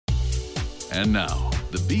And now,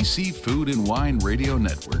 the BC Food and Wine Radio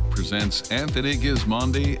Network presents Anthony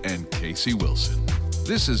Gismondi and Casey Wilson.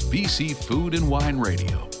 This is BC Food and Wine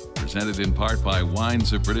Radio, presented in part by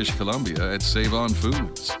Wines of British Columbia at Save On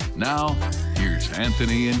Foods. Now, here's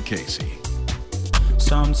Anthony and Casey.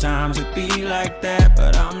 Sometimes it be like that,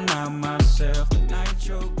 but I'm not myself. The night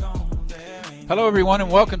you're gone, there ain't... Hello, everyone,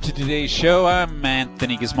 and welcome to today's show. I'm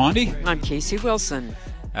Anthony Gismondi. I'm Casey Wilson.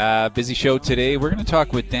 Busy show today. We're going to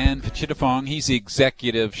talk with Dan Pachitapong. He's the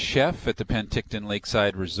executive chef at the Penticton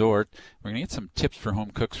Lakeside Resort. We're going to get some tips for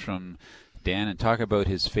home cooks from Dan and talk about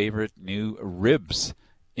his favorite new ribs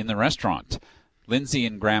in the restaurant. Lindsay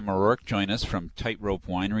and Graham O'Rourke join us from Tightrope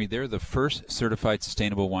Winery. They're the first certified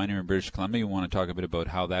sustainable winery in British Columbia. We want to talk a bit about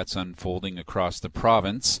how that's unfolding across the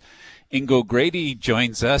province. Ingo Grady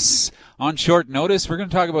joins us on short notice. We're going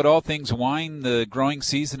to talk about all things wine, the growing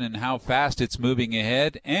season, and how fast it's moving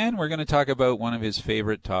ahead. And we're going to talk about one of his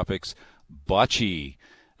favorite topics, bocce.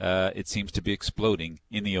 It seems to be exploding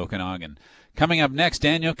in the Okanagan. Coming up next,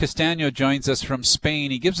 Daniel Castano joins us from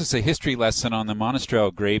Spain. He gives us a history lesson on the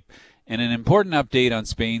Monastrell grape and an important update on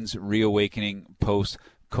Spain's reawakening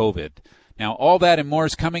post-COVID. Now, all that and more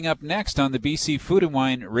is coming up next on the BC Food and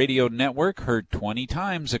Wine Radio Network, heard 20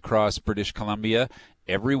 times across British Columbia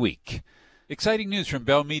every week. Exciting news from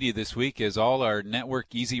Bell Media this week as all our network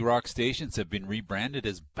Easy Rock stations have been rebranded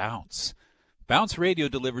as Bounce. Bounce Radio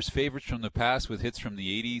delivers favorites from the past with hits from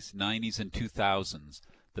the 80s, 90s, and 2000s.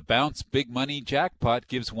 The Bounce Big Money Jackpot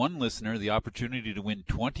gives one listener the opportunity to win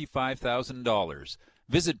 $25,000.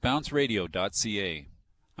 Visit bounceradio.ca.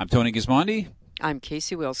 I'm Tony Gismondi. I'm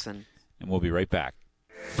Casey Wilson. And we'll be right back.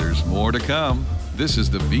 There's more to come. This is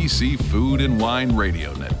the BC Food and Wine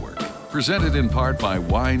Radio Network, presented in part by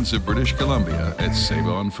Wines of British Columbia at Save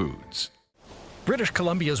On Foods. British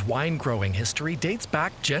Columbia's wine growing history dates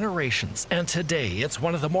back generations, and today it's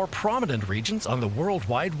one of the more prominent regions on the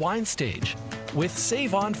worldwide wine stage. With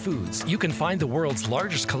Save On Foods, you can find the world's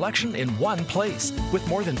largest collection in one place. With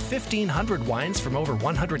more than 1,500 wines from over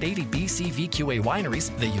 180 BC VQA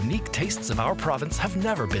wineries, the unique tastes of our province have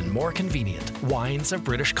never been more convenient. Wines of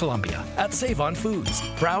British Columbia at Save On Foods.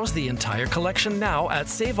 Browse the entire collection now at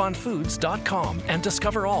saveonfoods.com and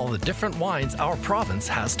discover all the different wines our province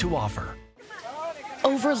has to offer.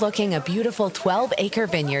 Overlooking a beautiful 12-acre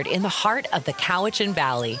vineyard in the heart of the Cowichan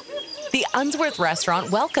Valley, the Unsworth Restaurant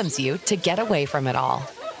welcomes you to get away from it all.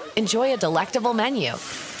 Enjoy a delectable menu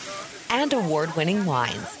and award-winning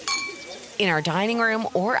wines in our dining room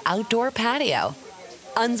or outdoor patio.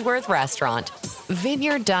 Unsworth Restaurant,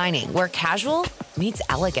 vineyard dining where casual meets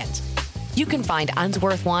elegant. You can find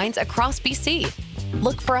Unsworth wines across BC.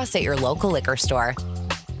 Look for us at your local liquor store.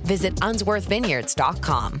 Visit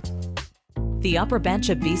unsworthvineyards.com. The upper bench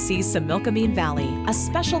of BC's Similkameen Valley, a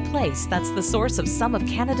special place that's the source of some of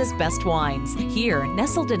Canada's best wines. Here,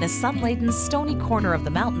 nestled in a sun-laden, stony corner of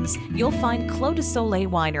the mountains, you'll find Clos de Soleil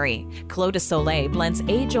Winery. Clos de Soleil blends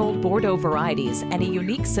age-old Bordeaux varieties and a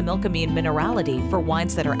unique Similkameen minerality for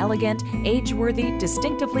wines that are elegant, age-worthy,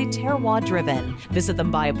 distinctively terroir-driven. Visit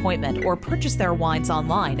them by appointment or purchase their wines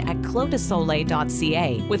online at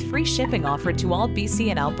closdesoleil.ca with free shipping offered to all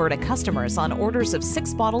BC and Alberta customers on orders of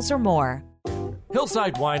 6 bottles or more.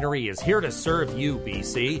 Hillside Winery is here to serve you,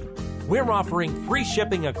 BC. We're offering free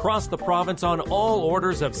shipping across the province on all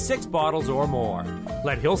orders of 6 bottles or more.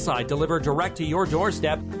 Let Hillside deliver direct to your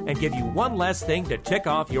doorstep and give you one less thing to tick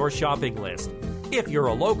off your shopping list. If you're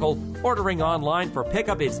a local, ordering online for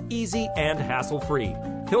pickup is easy and hassle-free.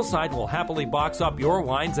 Hillside will happily box up your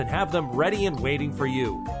wines and have them ready and waiting for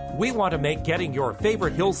you. We want to make getting your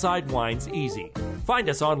favorite Hillside wines easy. Find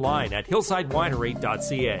us online at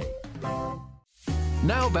hillsidewinery.ca.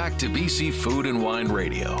 Now back to BC Food and Wine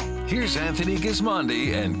Radio. Here's Anthony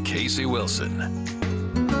Gismondi and Casey Wilson.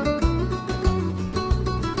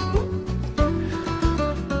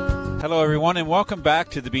 Hello, everyone, and welcome back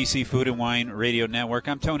to the BC Food and Wine Radio Network.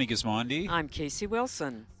 I'm Tony Gismondi. I'm Casey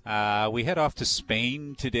Wilson. We head off to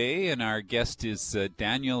Spain today, and our guest is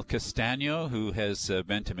Daniel Castano, who has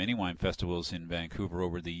been to many wine festivals in Vancouver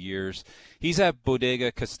over the years. He's at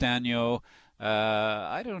Bodega Castano.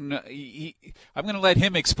 I don't know. I'm going to let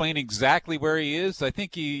him explain exactly where he is. I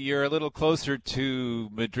think you're a little closer to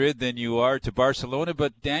Madrid than you are to Barcelona.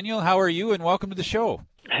 But Daniel, how are you? And welcome to the show.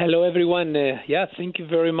 Hello, everyone. Thank you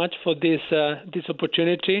very much for this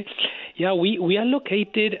opportunity. Yeah, we are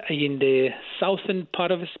located in the southern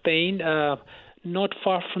part of Spain, not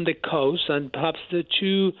far from the coast, and perhaps the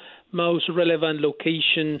two most relevant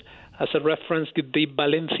locations as a reference could be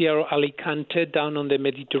Valencia or Alicante down on the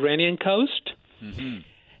Mediterranean coast. Mm-hmm.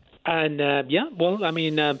 And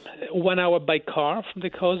 1 hour by car from the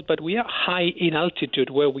coast, but we are high in altitude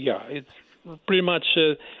where we are. It's pretty much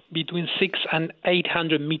between 600 and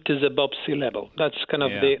 800 meters above sea level. That's kind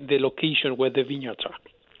of the location where the vineyards are.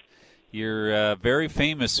 You're very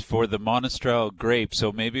famous for the Monastrell grape,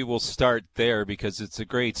 so maybe we'll start there because it's a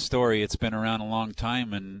great story. It's been around a long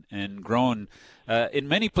time and grown in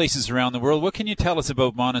many places around the world. What can you tell us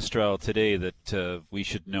about Monastrell today that we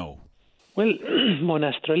should know? Well,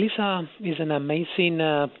 Monastrell is an amazing,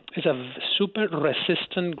 is a super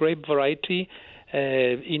resistant grape variety.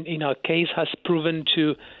 In our case, has proven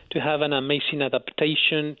to have an amazing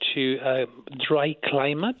adaptation to a dry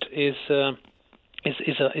climate. Is a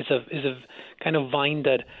kind of vine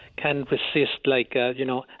that can resist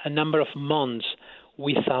a number of months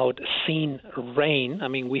without seeing rain. I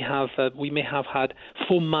mean, we may have had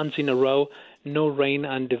 4 months in a row no rain,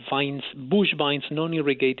 and the vines, bush vines,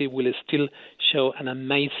 non-irrigated, will still show an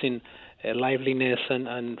amazing liveliness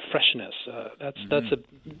and freshness. That's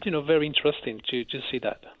very interesting to see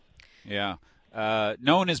that. Yeah.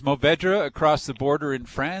 Known as Mourvedre across the border in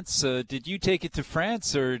France. Did you take it to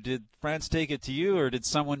France, or did France take it to you, or did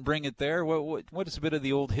someone bring it there? What is a bit of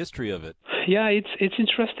the old history of it? Yeah, it's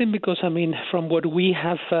interesting because, I mean, from what we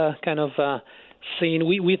have seen,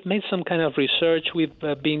 we've made some kind of research. We've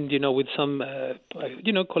been, with some,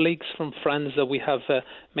 colleagues from France that we have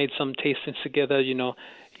made some tastings together,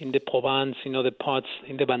 in the Provence, the parts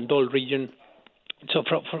in the Bandol region. So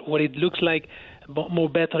for what it looks like,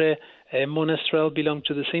 Mourvedre, Monastrell belong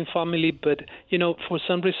to the same family, but for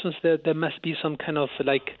some reasons there must be some kind of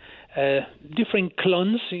different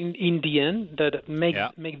clones in the end that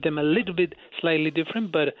make them a little bit slightly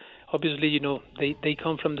different, but obviously they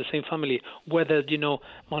come from the same family. Whether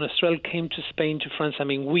Monastrell came to Spain, to France, I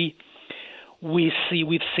mean we've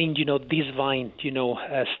seen this vine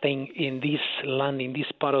staying in this land, in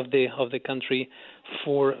this part of the country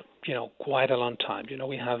for quite a long time.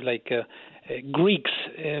 We have Greeks,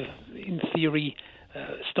 in theory,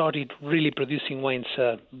 started really producing wines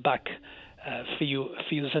back a few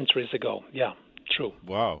centuries ago. Yeah, true.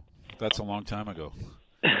 Wow, that's a long time ago.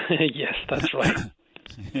 Yes, that's right.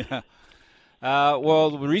 Yeah.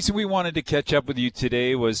 Well, the reason we wanted to catch up with you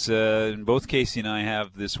today was, and both Casey and I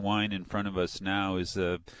have this wine in front of us now, is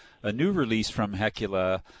a new release from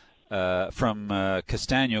Hecula, from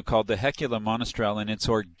Castagno, called the Hecula Monastrell, and it's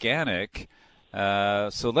organic.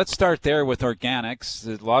 So let's start there with organics.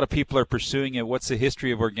 A lot of people are pursuing it. What's the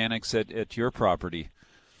history of organics at your property?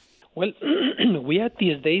 Well, we are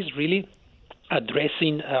these days really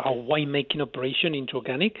addressing our winemaking operation into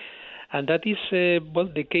organic, and that is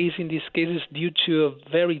the case in this case is due to a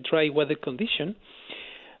very dry weather condition,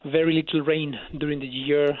 very little rain during the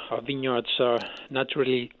year. Our vineyards are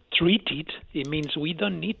naturally treated. It means we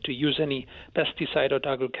don't need to use any pesticide or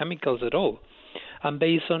agrochemicals at all. And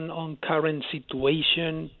based on current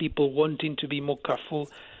situation, people wanting to be more careful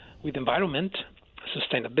with environment,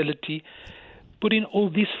 sustainability, putting all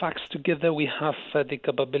these facts together, we have the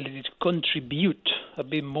capability to contribute a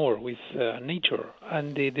bit more with nature.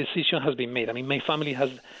 And the decision has been made. I mean, my family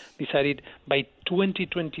has decided by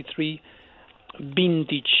 2023,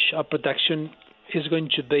 vintage production is going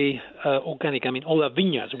to be organic. I mean, all our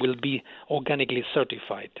vineyards will be organically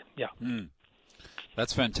certified. Yeah. Mm.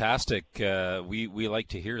 That's fantastic. We like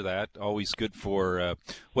to hear that. Always good for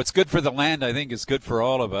what's good for the land, I think, is good for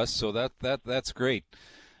all of us. So that's great.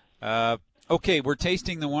 Okay, we're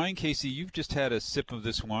tasting the wine. Casey, you've just had a sip of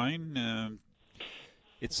this wine.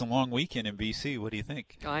 It's a long weekend in BC. What do you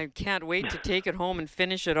think? I can't wait to take it home and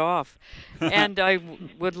finish it off. And I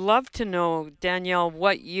would love to know, Danielle,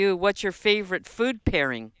 what's your favorite food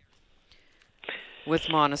pairing with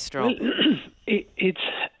Monastrell? Well,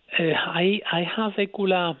 I have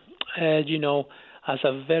Hecula, as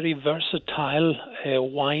a very versatile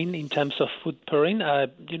wine in terms of food pairing.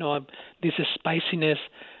 This spiciness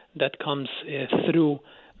that comes through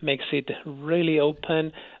makes it really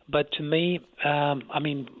open. But to me,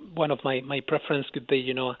 one of my preference could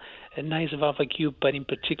be, a nice barbecue, but in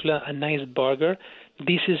particular a nice burger.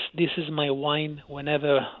 This is my wine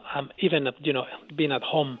whenever I'm even, being at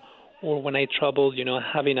home or when I travel,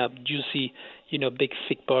 having a juicy, big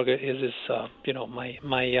thick burger is this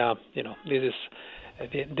is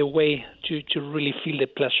the way to really feel the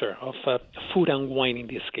pleasure of food and wine in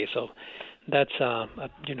this case. So that's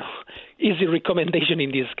easy recommendation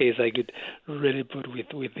in this case. I could really put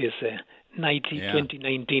with this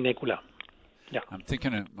 2019 Hecula. Yeah. I'm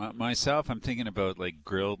thinking of myself. I'm thinking about like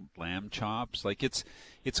grilled lamb chops. Like it's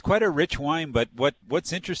quite a rich wine, but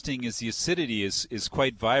what's interesting is the acidity is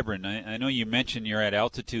quite vibrant. I know you mentioned you're at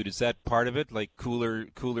altitude. Is that part of it? Like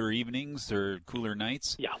cooler evenings or cooler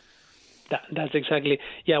nights? Yeah. That's exactly.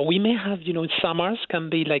 Yeah, we may have, summers can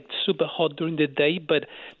be like super hot during the day, but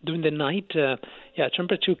during the night,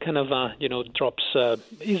 temperature kind of, drops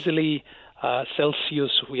easily.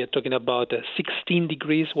 Celsius, we are talking about 16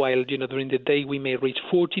 degrees, while, during the day we may reach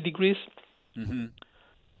 40 degrees. Mm-hmm.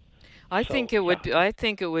 I think it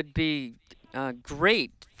would be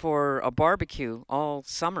great for a barbecue all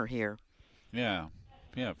summer here. Yeah,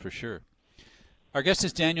 for sure. Our guest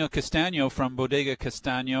is Daniel Castaño from Bodega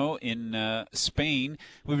Castaño in Spain.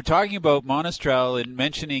 We were talking about Monastral and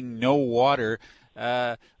mentioning no water.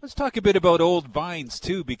 Let's talk a bit about old vines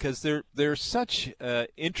too, because they're such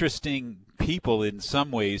interesting people in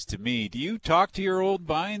some ways to me. Do you talk to your old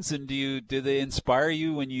vines, and do they inspire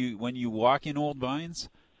you when you walk in old vines?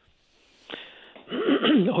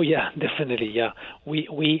 Oh yeah, definitely. Yeah,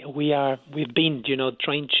 we've been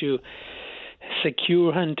trying to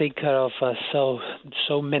secure and take care of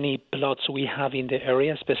so many plots we have in the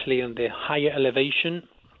area, especially on the higher elevation.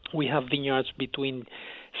 We have vineyards between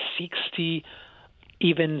 60,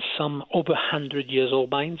 even some over 100 years old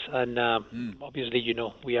vines, and obviously,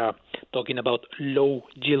 we are talking about low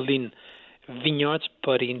yielding vineyards,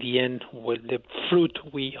 but in the end, the fruit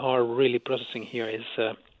we are really processing here is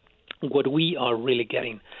what we are really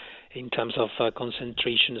getting in terms of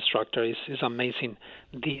concentration structure is amazing.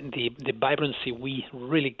 The vibrancy we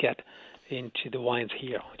really get into the wines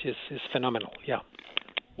here, which is phenomenal. Yeah.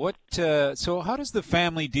 So how does the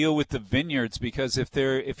family deal with the vineyards? Because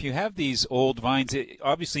if you have these old vines,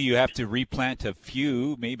 obviously you have to replant a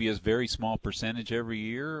few, maybe a very small percentage every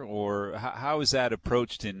year, or how is that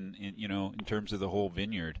approached in terms of the whole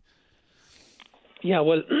vineyard? Yeah,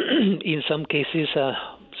 well, in some cases,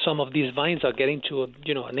 some of these vines are getting to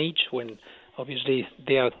an age when obviously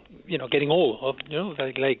they are getting old,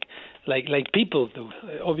 like people do,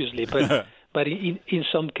 obviously. But but in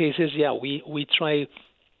some cases, yeah, we try.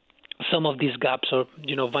 Some of these gaps or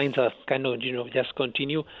vines are kind of just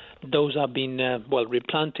continue. Those have been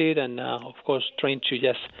replanted, and of course trying to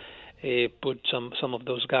just put some of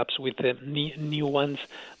those gaps with the new ones.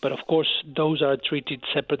 But of course those are treated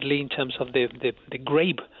separately in terms of the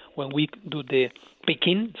grape when we do the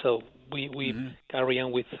picking. So we carry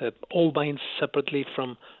on with all vines separately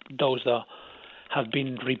from those that have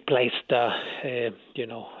been replaced in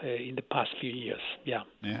the past few years. Yeah.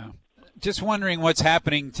 Just wondering what's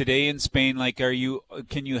happening today in Spain. Like,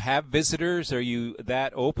 can you have visitors? Are you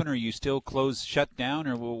that open? Or are you still shut down?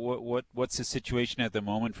 Or what's the situation at the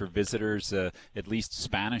moment for visitors, at least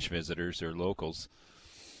Spanish visitors or locals?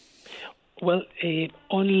 Well,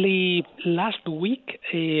 only last week,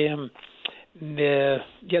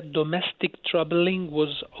 domestic traveling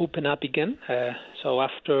was open up again. So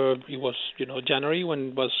after it was, January when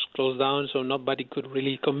it was closed down, so nobody could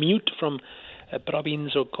really commute from a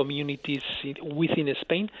province or communities within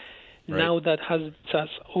Spain. Right. Now that has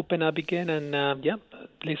opened up again, and at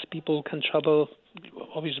least people can travel,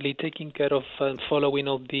 obviously taking care of and following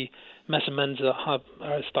all the measurements that are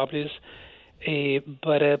established.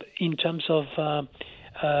 But in terms of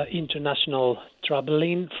international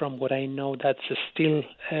traveling, from what I know, that's still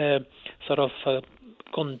sort of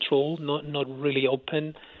controlled, not really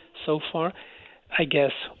open so far. I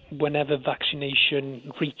guess whenever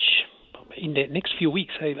vaccination reach in the next few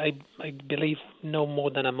weeks, I believe no more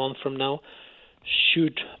than a month from now,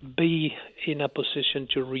 should be in a position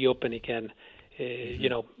to reopen again.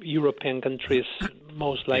 European countries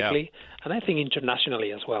most likely, and I think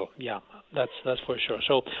internationally as well. Yeah, that's for sure.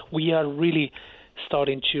 So we are really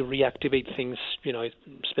starting to reactivate things,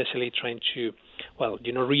 especially trying to,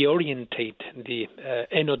 reorientate the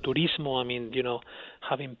enoturismo. I mean,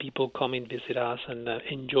 having people come and visit us and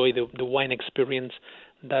enjoy the wine experience.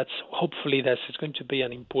 That's going to be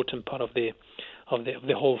an important part of the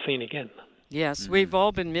whole thing again. Yes, we've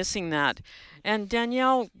all been missing that. And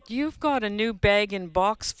Daniel, you've got a new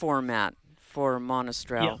bag-in-box format for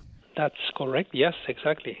Monastral. Yeah, that's correct. Yes,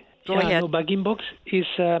 exactly. Go ahead. No, bag-in-box is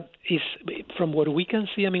from what we can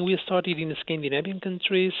see. I mean, we started in the Scandinavian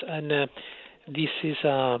countries, and this is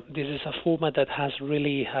a format that has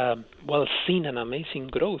really seen an amazing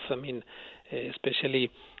growth. I mean,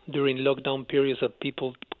 especially during lockdown periods that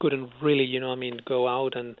people couldn't really, go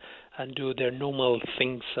out and do their normal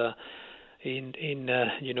things in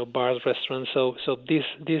bars, restaurants. So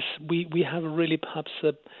this we have really perhaps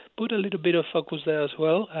put a little bit of focus there as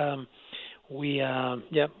well. We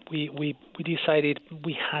decided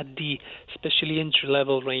we had the especially entry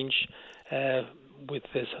level range with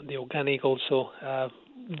the organic also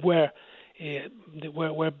where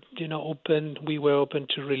open. We were open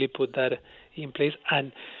to really put that in place,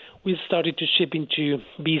 and we started to ship into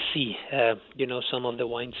BC, some of the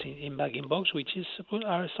wines in bag-in-box, which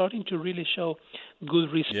are starting to really show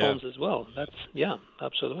good response as well.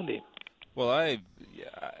 Absolutely. Well,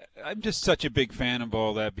 I'm just such a big fan of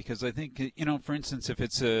all that because I think, for instance, if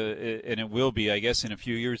it's and it will be, I guess, in a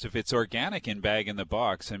few years, if it's organic in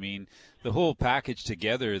bag-in-the-box, I mean, the whole package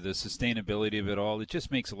together, the sustainability of it all, it just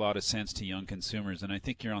makes a lot of sense to young consumers, and I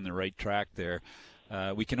think you're on the right track there.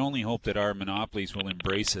 We can only hope that our monopolies will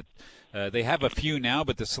embrace it. They have a few now,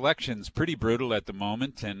 but the selection's pretty brutal at the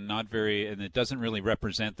moment and and it doesn't really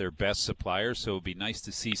represent their best suppliers, so it'd be nice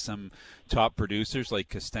to see some top producers like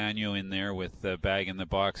Castagno in there with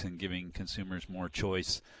bag-in-the-box and giving consumers more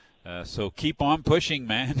choice. So keep on pushing,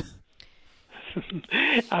 man.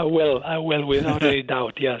 I will, without any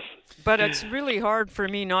doubt, yes. But it's really hard for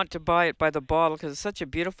me not to buy it by the bottle because it's such a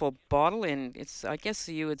beautiful bottle, and I guess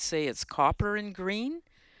you would say it's copper and green?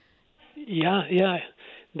 Yeah.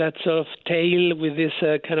 That sort of tail with this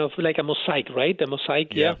kind of like a mosaic, right? A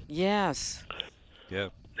mosaic, yeah. Yes. Yeah,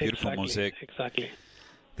 beautiful mosaic. Exactly.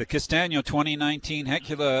 The Castagno 2019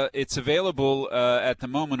 Hecula, it's available at the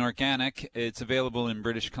moment, organic. It's available in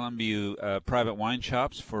British Columbia private wine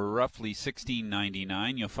shops for roughly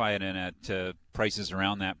 $16.99. You'll find it at prices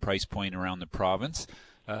around that price point around the province.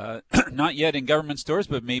 Not yet in government stores,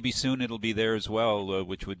 but maybe soon it'll be there as well,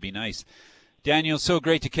 which would be nice. Daniel, so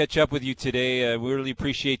great to catch up with you today. We really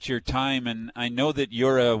appreciate your time, and I know that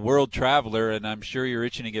you're a world traveler, and I'm sure you're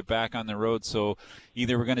itching to get back on the road. So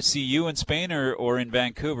either we're going to see you in Spain or in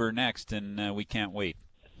Vancouver next, and we can't wait.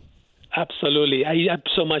 Absolutely. I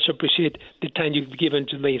so much appreciate the time you've given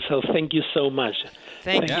to me, so thank you so much.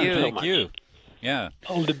 Thank you. Thank you. Yeah.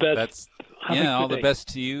 All the best. All the best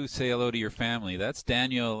to you. Say hello to your family. That's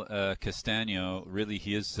Daniel Castagno. Really,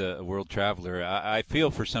 he is a world traveler. I feel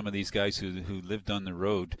for some of these guys who lived on the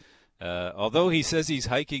road. Although he says he's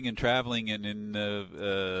hiking and traveling and in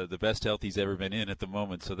the best health he's ever been in at the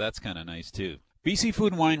moment, so that's kind of nice too. BC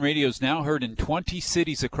Food and Wine Radio is now heard in 20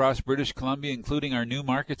 cities across British Columbia, including our new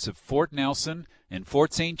markets of Fort Nelson and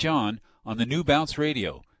Fort St. John on the new Bounce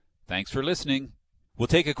Radio. Thanks for listening. We'll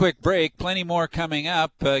take a quick break. Plenty more coming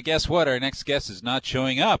up. Guess what? Our next guest is not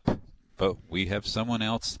showing up, but we have someone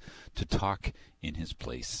else to talk in his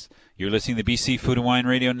place. You're listening to the BC Food and Wine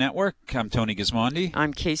Radio Network. I'm Tony Gismondi.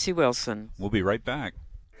 I'm Casey Wilson. We'll be right back.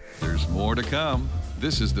 There's more to come.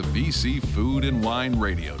 This is the BC Food and Wine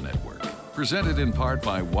Radio Network, presented in part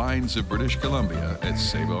by Wines of British Columbia at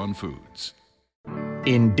Save-On Foods.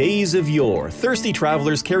 In days of yore, thirsty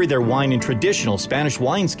travelers carried their wine in traditional Spanish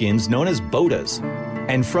wineskins known as bodas.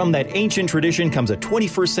 And from that ancient tradition comes a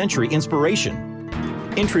 21st century inspiration.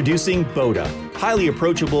 Introducing Boda, highly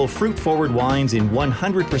approachable, fruit-forward wines in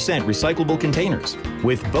 100% recyclable containers.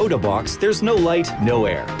 With Boda Box, there's no light, no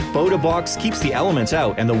air. Boda Box keeps the elements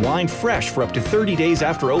out and the wine fresh for up to 30 days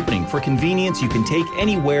after opening for convenience you can take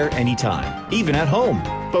anywhere, anytime, even at home.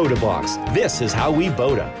 Boda Box, this is how we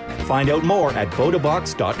Boda. Find out more at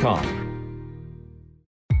bodabox.com.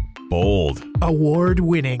 Bold.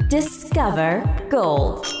 Award-winning. Discover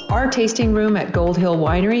Gold. Our tasting room at Gold Hill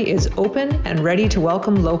Winery is open and ready to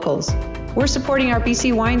welcome locals. We're supporting our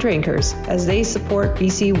BC wine drinkers as they support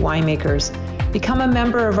BC winemakers. Become a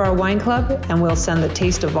member of our wine club and we'll send the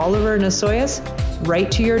taste of Oliver and Osoyoos right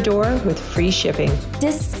to your door with free shipping.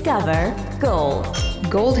 Discover Gold.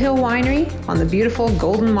 Gold Hill Winery on the beautiful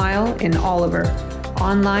Golden Mile in Oliver.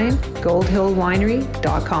 Online,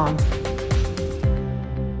 goldhillwinery.com.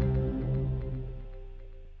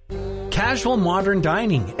 Casual modern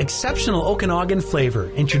dining, exceptional Okanagan flavor,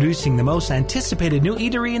 introducing the most anticipated new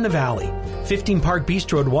eatery in the valley. 15 Park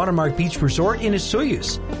Bistro at Watermark Beach Resort in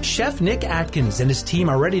Osoyoos. Chef Nick Atkins and his team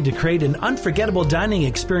are ready to create an unforgettable dining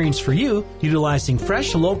experience for you, utilizing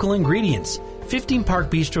fresh local ingredients. 15 Park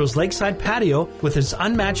Bistro's lakeside patio with its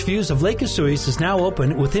unmatched views of Lake Osoyoos is now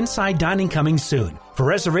open with inside dining coming soon. For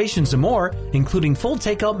reservations and more, including full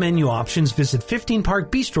takeout menu options, visit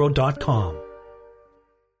 15parkbistro.com.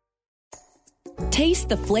 Taste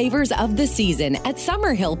the flavors of the season at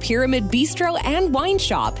Summerhill Pyramid Bistro and Wine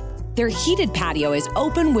Shop. Their heated patio is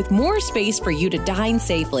open with more space for you to dine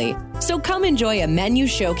safely. So come enjoy a menu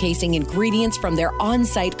showcasing ingredients from their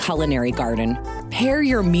on-site culinary garden. Pair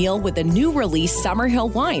your meal with a new release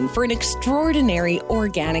Summerhill wine for an extraordinary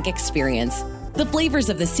organic experience. The flavors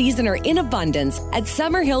of the season are in abundance at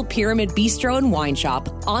Summerhill Pyramid Bistro and Wine Shop.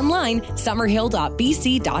 Online,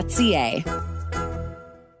 summerhill.bc.ca.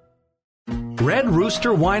 Red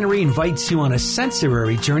Rooster Winery invites you on a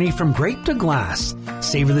sensory journey from grape to glass.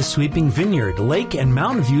 Savor the sweeping vineyard, lake, and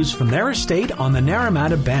mountain views from their estate on the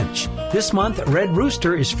Naramata Bench. This month, Red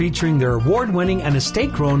Rooster is featuring their award-winning and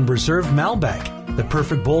estate-grown Reserve Malbec. The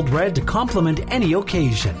perfect bold red to complement any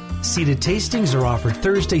occasion. Seated tastings are offered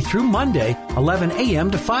Thursday through Monday, 11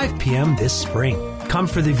 a.m. to 5 p.m. this spring. Come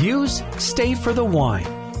for the views, stay for the wine.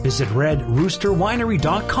 Visit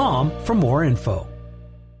redroosterwinery.com for more info.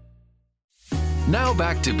 Now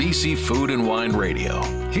back to BC Food and Wine Radio.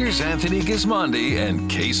 Here's Anthony Gismondi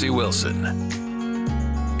and Casey Wilson.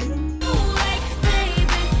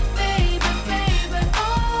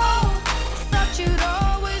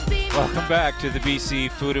 Welcome back to the BC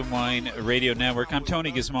Food and Wine Radio Network. I'm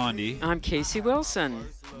Tony Gismondi. I'm Casey Wilson.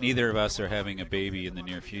 Neither of us are having a baby in the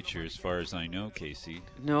near future, as far as I know, Casey.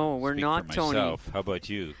 No, we're not, Tony. How about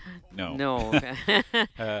you? No. No.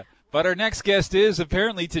 But our next guest is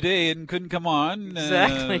apparently today and couldn't come on.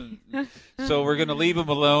 Exactly. So we're going to leave him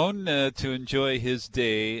alone to enjoy his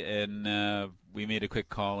day. And we made a quick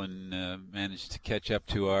call and managed to catch up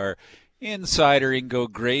to our insider,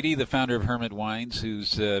 Ingo Grady, the founder of Hermit Wines,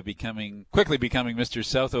 who's quickly becoming Mr.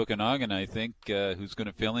 South Okanagan, I think, who's going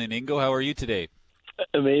to fill in. Ingo, how are you today?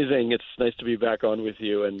 Amazing. It's nice to be back on with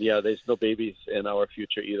you. And, yeah, there's no babies in our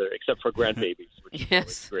future either, except for grandbabies, which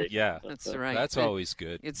is great. Yeah, that's right. That's always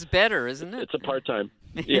good. It's better, isn't it? It's a part-time.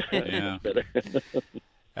 Yeah, yeah. It's better.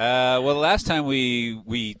 Well, last time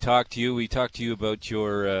we talked to you about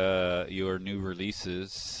your new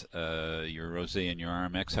releases, your Rosé and your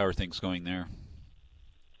RMX. How are things going there?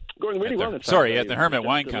 Going really well. At the Hermit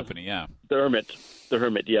Wine Company, yeah. The Hermit,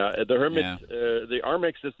 yeah. The Hermit, yeah. The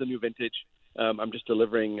RMX is the new vintage. I'm just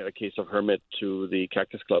delivering a case of Hermit to the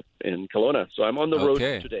Cactus Club in Kelowna, so I'm on the road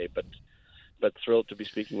today, but thrilled to be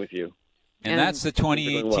speaking with you. And that's the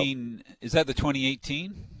 2018. Well. Is that the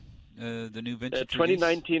 2018? The new vintage.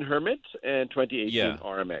 2019 Hermit and 2018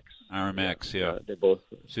 RMX. RMX, yeah. They're both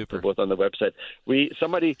super. They're both on the website.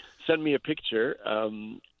 Somebody sent me a picture of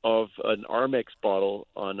an RMX bottle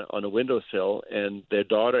on a windowsill, and their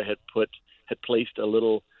daughter had placed a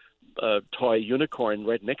little toy unicorn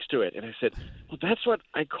right next to it, and I said, "Well, that's what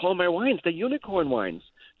I call my wines, the unicorn wines.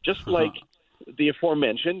 Just like the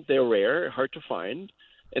aforementioned, they're rare, hard to find,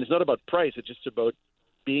 and it's not about price. It's just about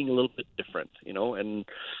being a little bit different, and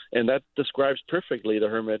that describes perfectly the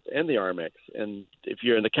Hermit and the RMX. And if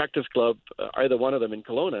you're in the Cactus Club, either one of them in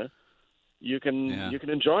Kelowna, you can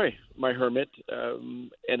enjoy my Hermit,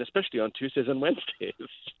 and especially on Tuesdays and Wednesdays.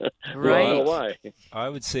 Right. I don't know why. I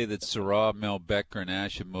would say that Syrah, Malbec,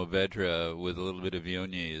 Grenache, and Mourvedre with a little bit of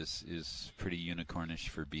Viognier is pretty unicornish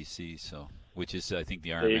for BC. So, which is I think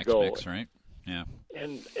the RMX mix, right? Yeah.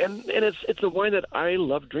 And it's a wine that I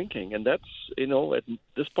love drinking, and that's at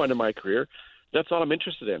this point in my career, that's all I'm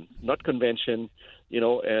interested in. Not convention,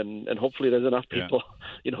 and hopefully there's enough people,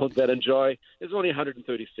 that enjoy. There's only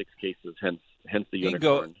 136 cases, hence the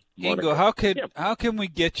unicorn. Ingo, how can we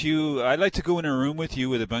get you? I'd like to go in a room with you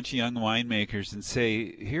with a bunch of young winemakers and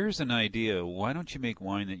say, here's an idea. Why don't you make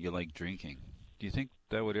wine that you like drinking? Do you think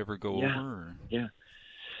that would ever go over? Or? Yeah.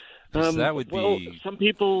 That would be. Some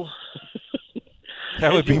people.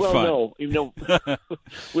 That would be fun. No, we're a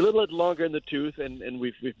little bit longer in the tooth, and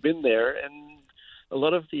we've been there, and a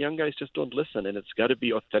lot of the young guys just don't listen, and it's got to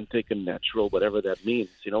be authentic and natural, whatever that means.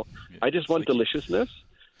 I just want deliciousness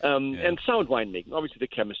and sound winemaking. Obviously, the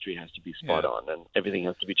chemistry has to be spot on, and everything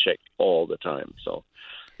has to be checked all the time. So,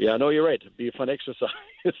 yeah, no, you're right. It'd be a fun exercise.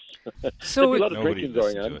 So there'd be a lot of drinking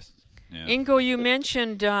going on. Yeah. Ingo, you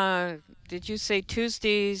mentioned, did you say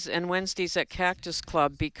Tuesdays and Wednesdays at Cactus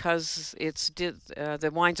Club because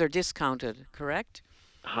the wines are discounted, correct?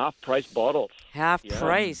 Half-price bottles. Half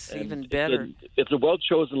price, even better. It's a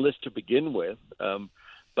well-chosen list to begin with,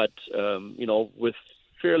 but with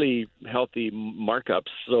fairly healthy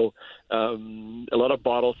markups. So a lot of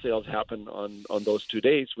bottle sales happen on those 2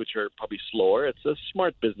 days, which are probably slower. It's a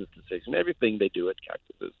smart business decision. Everything they do at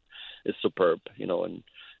Cactus is superb,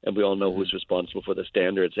 and we all know who's responsible for the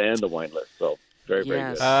standards and the wine list. So very,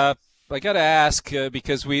 very good. I got to ask,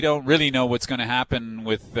 because we don't really know what's going to happen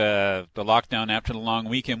with the lockdown after the long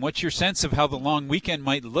weekend. What's your sense of how the long weekend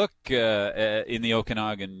might look in the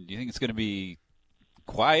Okanagan? Do you think it's going to be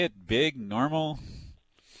quiet, big, normal?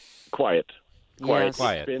 Quiet. Quiet.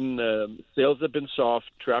 It's been, sales have been soft.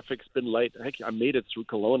 Traffic's been light. Heck, I made it through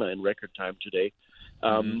Kelowna in record time today.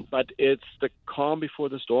 But it's the calm before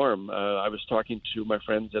the storm. I was talking to my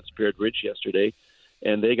friends at Spirit Ridge yesterday,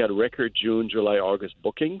 and they got record June, July, August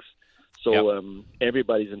bookings. So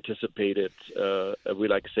everybody's anticipated a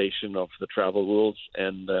relaxation of the travel rules.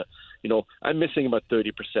 And, I'm missing about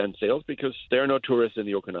 30% sales because there are no tourists in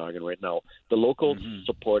the Okanagan right now. The locals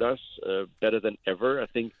support us better than ever. I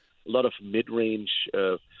think a lot of mid-range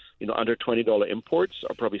under $20 imports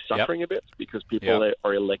are probably suffering a bit because people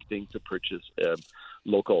are electing to purchase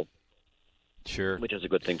local. Sure. Which is a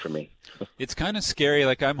good thing for me. It's kind of scary.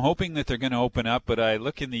 Like, I'm hoping that they're going to open up, but I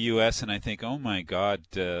look in the U.S. and I think, oh my God!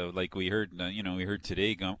 Like we heard, we heard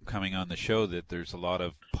today coming on the show that there's a lot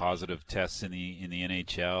of positive tests in the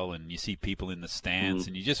NHL, and you see people in the stands,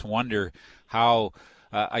 and you just wonder how.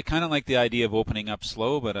 I kind of like the idea of opening up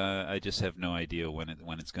slow, but I just have no idea when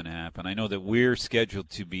it's going to happen. I know that we're scheduled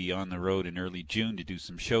to be on the road in early June to do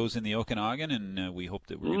some shows in the Okanagan, and we hope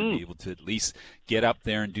that we're going to be able to at least get up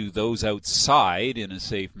there and do those outside in a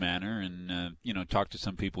safe manner, and talk to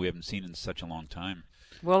some people we haven't seen in such a long time.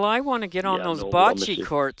 Well, I want to get on those bocce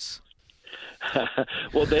courts.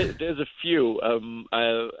 Well, there's a few.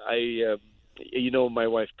 My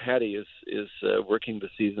wife Patty is working the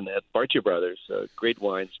season at Bartia Brothers. Great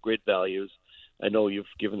wines, great values. I know you've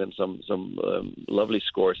given them some lovely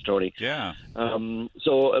scores, Tony. Yeah.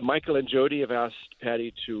 So Michael and Jody have asked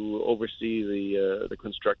Patty to oversee the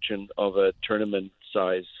construction of a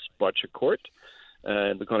tournament-size bocce court.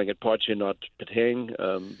 And we're calling it Bocce, not Petang.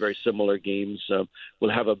 Very similar games.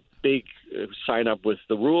 We'll have a big sign up with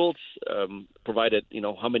the rules, provided,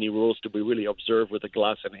 how many rules do we really observe with a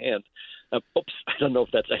glass in hand. Oops, I don't know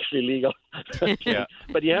if that's actually legal. Yeah.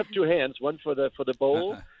 But you have two hands, one for the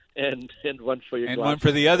bowl and one for your and glass. one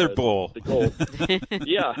for the other bowl. The goal.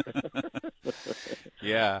 Yeah.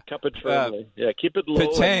 Yeah. Cup it firmly. Keep it low.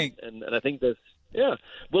 Petang. And I think there's. Yeah,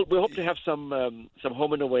 we hope to have some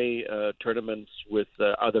home and away tournaments with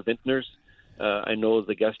other vintners. I know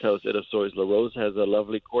the guest house at Assoy's La Rose has a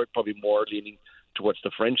lovely court, probably more leaning towards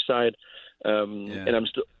the French side. And I'm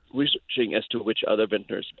still researching as to which other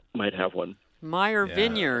vintners might have one. Meyer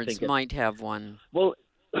Vineyards might have one. Well,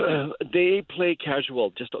 they play casual,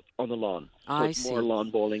 just on the lawn. So I it's see. more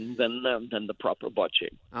lawn bowling than the proper bocce.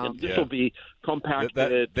 Oh. And this will be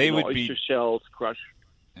compacted, they would oyster be shells, crushed.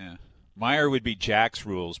 Yeah. Meyer would be Jack's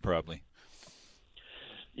rules, probably.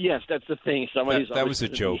 Yes, that's the thing. That was a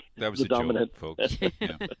joke. That was a dominant. joke, folks.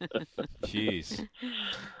 Yeah. Jeez.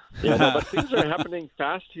 Yeah, no, but things are happening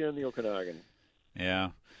fast here in the Okanagan. Yeah.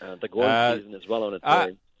 The golf season is well on its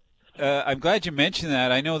way. I'm glad you mentioned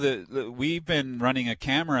that. I know that we've been running a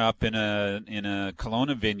camera up in a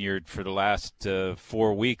Kelowna vineyard for the last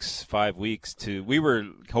 5 weeks. We were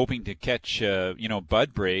hoping to catch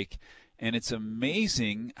bud break. And it's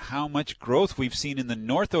amazing how much growth we've seen in the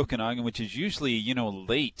North Okanagan, which is usually,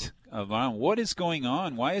 late. What is going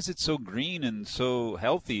on? Why is it so green and so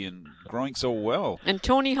healthy and growing so well? And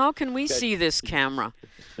Tony, how can we see this camera?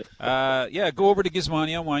 Go over to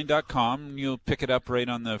gizmaniawine.com. You'll pick it up right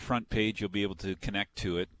on the front page. You'll be able to connect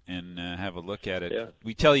to it and have a look at it. Yeah.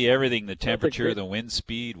 We tell you everything, the temperature, the wind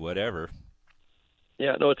speed, whatever.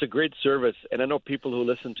 Yeah, no, it's a great service. And I know people who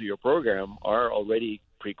listen to your program are already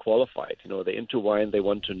pre-qualified. They're into wine. They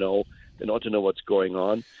want to know what's going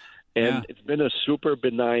on. And It's been a super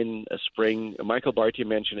benign spring. Michael Bartia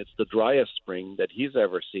mentioned it's the driest spring that he's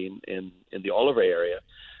ever seen in the Oliver area.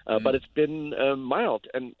 But it's been mild.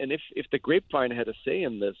 And if the grapevine had a say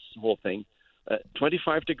in this whole thing,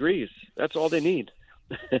 25 degrees, that's all they need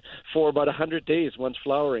for about 100 days once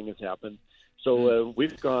flowering has happened. So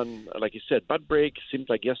we've gone, like you said, bud break seemed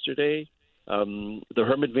like yesterday. The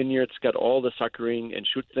Hermit Vineyards got all the suckering and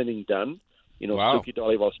shoot thinning done. Suki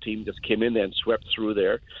Dollywall's team just came in there and swept through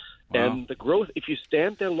there. Wow. And the growth, if you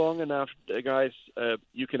stand there long enough, guys,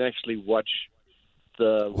 you can actually watch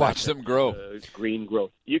them grow. Green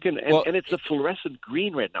growth. You can, and it's a fluorescent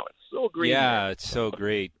green right now. It's so green. Yeah, it's so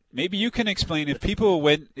great. Maybe you can explain if they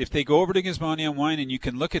go over to Gizmondi Wine and you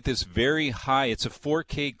can look at this very high, it's a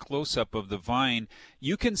 4K close-up of the vine.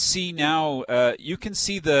 You can see now, I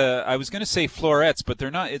was going to say florets, but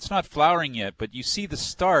it's not flowering yet, but you see the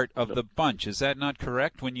start of the bunch. Is that not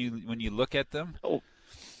correct when you look at them? Oh,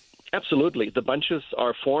 absolutely. The bunches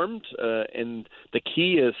are formed, and the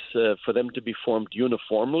key is for them to be formed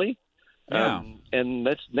uniformly. Yeah. And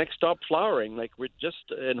that's next stop flowering. Like we're just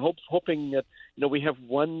hoping that we have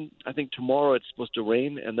one. I think tomorrow it's supposed to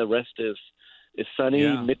rain, and the rest is sunny,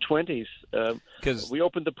 mid-20s. Because we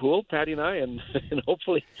opened the pool, Patty and I, and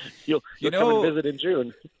hopefully you'll come and visit in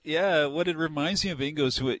June. Yeah, what it reminds me of, Ingo,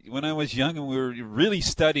 is when I was young and we were really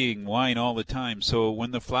studying wine all the time. So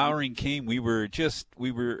when the flowering came, we were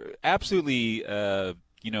absolutely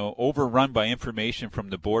overrun by information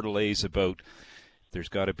from the Bordelais about. There's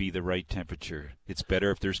got to be the right temperature. It's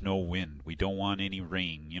better if there's no wind. We don't want any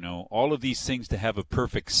rain. All of these things to have a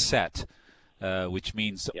perfect set, which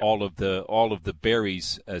means all of the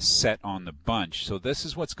berries set on the bunch. So this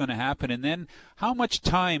is what's going to happen. And then, how much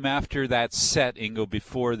time after that set, Ingo,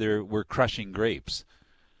 before we're crushing grapes?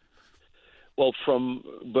 Well, from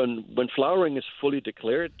when flowering is fully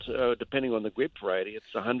declared, depending on the grape variety,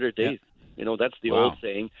 it's 100 days. That's the old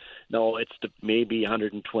saying. No, it's maybe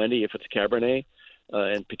 120 if it's Cabernet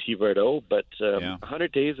and Petit Verdot, but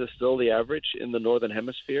 100 days is still the average in the Northern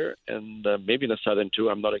Hemisphere, and maybe in the Southern too.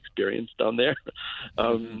 I'm not experienced down there.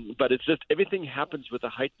 But it's just everything happens with a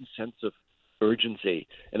heightened sense of urgency,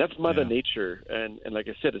 and that's Mother Nature. And like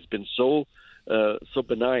I said, it's been so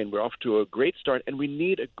benign. We're off to a great start, and we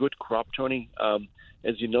need a good crop, Tony.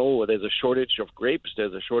 As you know, there's a shortage of grapes,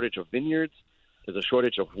 there's a shortage of vineyards, there's a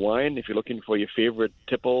shortage of wine. If you're looking for your favorite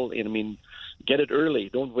tipple, get it early.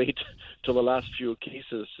 Don't wait till the last few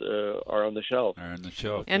cases are on the shelf. And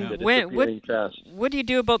what do you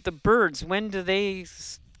do about the birds? When do they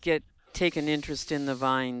take an interest in the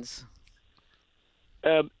vines?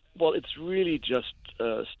 Well, it's really just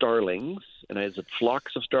starlings, and is it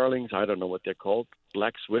flocks of starlings? I don't know what they're called.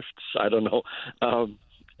 Black swifts? I don't know.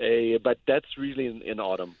 But that's really in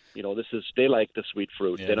autumn. They like the sweet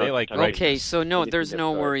fruit. Yeah, they like. Okay, so there's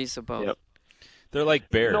no worries about. Yep. They're like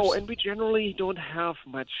bears. No, and we generally don't have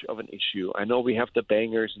much of an issue. I know we have the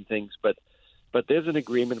bangers and things, but there's an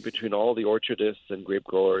agreement between all the orchardists and grape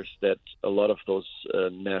growers that a lot of those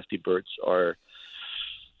nasty birds are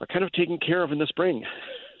kind of taken care of in the spring.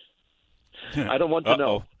 I don't want to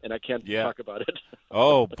know, and I can't talk about it.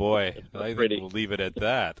 Oh, boy. I think we'll leave it at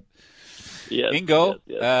that. Yes, Ingo,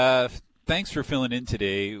 yes. Thanks for filling in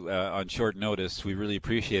today on short notice. We really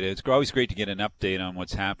appreciate it. It's always great to get an update on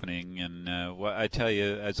what's happening. And I tell you,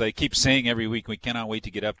 as I keep saying every week, we cannot wait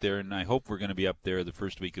to get up there. And I hope we're going to be up there the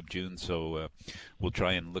first week of June. So we'll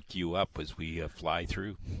try and look you up as we fly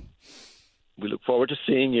through. We look forward to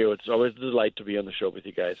seeing you. It's always a delight to be on the show with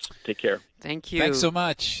you guys. Take care. Thank you. Thanks so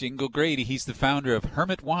much, Ingo Grady. He's the founder of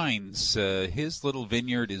Hermit Wines. His little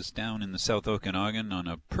vineyard is down in the South Okanagan on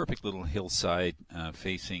a perfect little hillside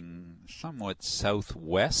facing somewhat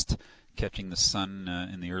southwest, catching the sun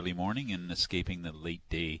in the early morning and escaping the late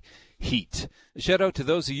day heat. Shout out to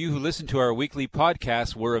those of you who listen to our weekly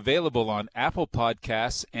podcast. We're available on Apple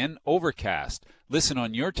Podcasts and Overcast. Listen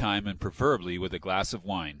on your time and preferably with a glass of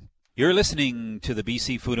wine. You're listening to the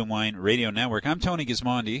BC Food and Wine Radio Network. I'm Tony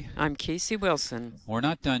Gismondi. I'm Casey Wilson. We're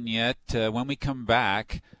not done yet. When we come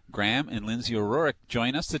back, Graham and Lindsay O'Rourke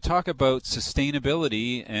join us to talk about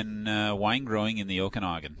sustainability and wine growing in the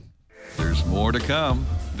Okanagan. There's more to come.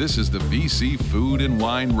 This is the BC Food and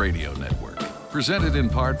Wine Radio Network, presented in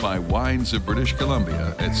part by Wines of British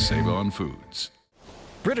Columbia at Save-On Foods.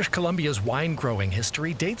 British Columbia's wine growing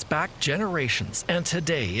history dates back generations, and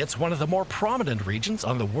today it's one of the more prominent regions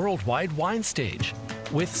on the worldwide wine stage.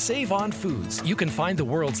 With Save-On Foods, you can find the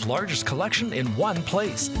world's largest collection in one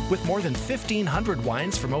place. With more than 1,500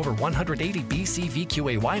 wines from over 180 BC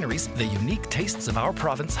VQA wineries, the unique tastes of our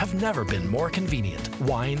province have never been more convenient.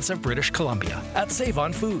 Wines of British Columbia at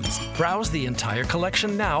Save-On Foods. Browse the entire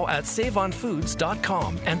collection now at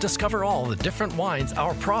saveonfoods.com and discover all the different wines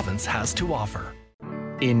our province has to offer.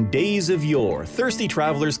 In days of yore, thirsty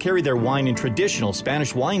travelers carried their wine in traditional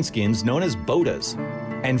Spanish wineskins known as bodas.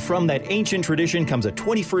 And from that ancient tradition comes a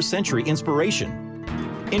 21st century inspiration.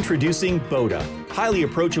 Introducing Boda, highly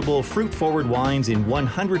approachable, fruit-forward wines in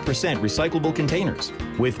 100% recyclable containers.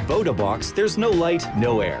 With Boda Box, there's no light,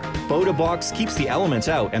 no air. Boda Box keeps the elements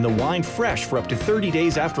out and the wine fresh for up to 30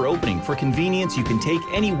 days after opening. For convenience, you can take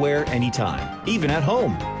anywhere, anytime, even at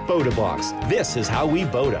home. Boda Box, this is how we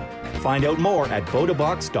Boda. Find out more at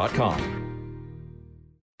bodabox.com.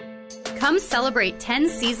 Come celebrate 10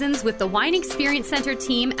 seasons with the Wine Experience Center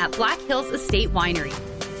team at Black Hills Estate Winery.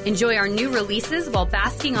 Enjoy our new releases while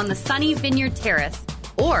basking on the sunny Vineyard Terrace.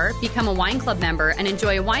 Or become a wine club member and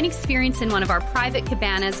enjoy a wine experience in one of our private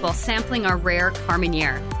cabanas while sampling our rare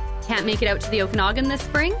Carmenere. Can't make it out to the Okanagan this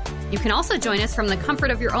spring? You can also join us from the comfort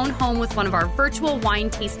of your own home with one of our virtual wine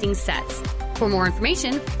tasting sets. For more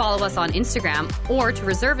information, follow us on Instagram, or to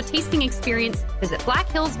reserve a tasting experience, visit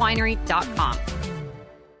blackhillswinery.com.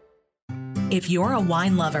 If you're a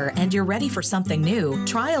wine lover and you're ready for something new,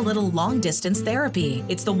 try a little long-distance therapy.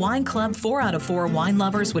 It's the wine club 4 out of 4 wine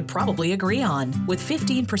lovers would probably agree on. With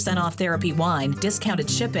 15% off therapy wine, discounted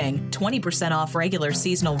shipping, 20% off regular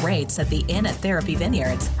seasonal rates at the Inn at Therapy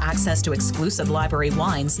Vineyards, access to exclusive library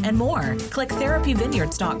wines, and more. Click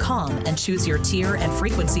therapyvineyards.com and choose your tier and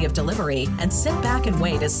frequency of delivery, and sit back and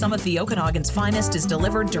wait as some of the Okanagan's finest is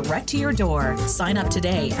delivered direct to your door. Sign up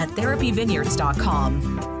today at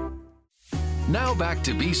therapyvineyards.com. Now back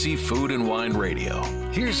to BC Food and Wine Radio.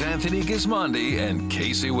 Here's Anthony Gismondi and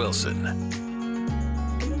Casey Wilson.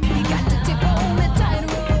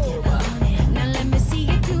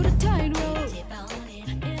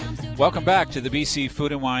 Welcome back to the BC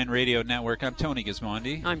Food and Wine Radio Network. I'm Tony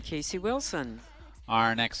Gismondi. I'm Casey Wilson.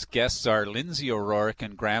 Our next guests are Lindsay O'Rourke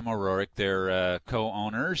and Graham O'Rourke. They're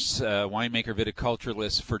co-owners, winemaker,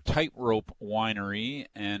 viticulturalist for Tightrope Winery,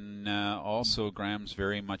 and also Graham's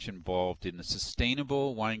very much involved in the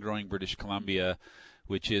Sustainable Wine Growing British Columbia,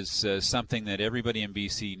 which is something that everybody in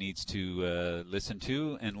BC needs to listen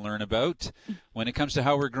to and learn about when it comes to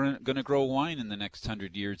how we're going to grow wine in the next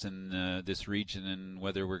 100 years in this region, and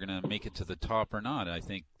whether we're going to make it to the top or not. I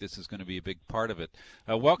think this is going to be a big part of it.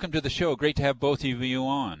 Welcome to the show. Great to have both of you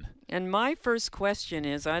on. And my first question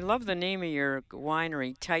is, I love the name of your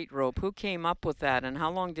winery, Tightrope. Who came up with that, and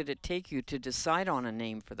how long did it take you to decide on a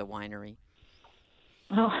name for the winery?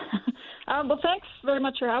 Oh, well, thanks very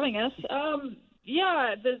much for having us.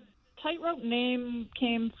 Yeah, the Tightrope name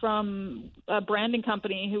came from a branding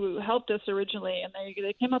company who helped us originally, and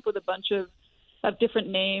they came up with a bunch of different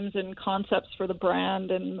names and concepts for the brand,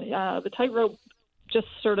 and the Tightrope just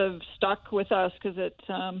sort of stuck with us because it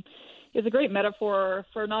is a great metaphor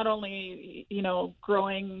for not only,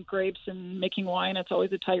 growing grapes and making wine. It's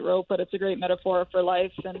always a tightrope, but it's a great metaphor for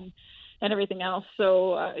life and everything else.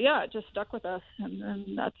 So, it just stuck with us,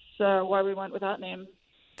 and that's why we went with that name.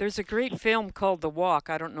 There's a great film called The Walk.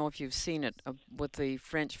 I don't know if you've seen it, with the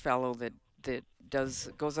French fellow that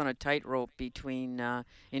goes on a tightrope between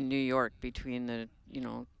in New York, between the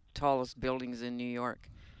tallest buildings in New York.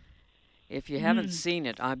 If you haven't seen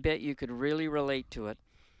it, I bet you could really relate to it.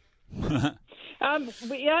 We have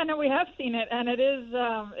seen it, and it is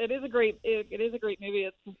a great movie.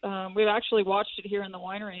 It's we've actually watched it here in the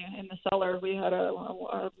winery in the cellar. We had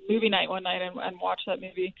a movie night one night and watched that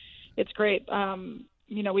movie. It's great.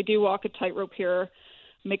 We do walk a tightrope here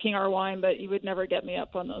making our wine, but you would never get me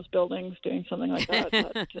up on those buildings doing something like that.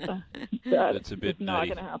 That's a bit not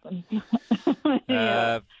nutty. going to happen.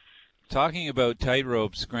 Yeah. Talking about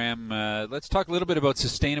tightropes, Graham, let's talk a little bit about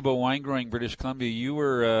Sustainable Wine Growing British Columbia. You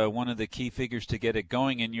were one of the key figures to get it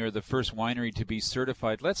going, and you're the first winery to be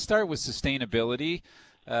certified. Let's start with sustainability.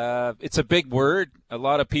 It's a big word. A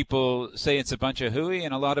lot of people say it's a bunch of hooey,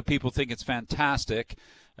 and a lot of people think it's fantastic.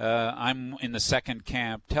 I'm in the second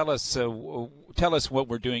camp. Tell us what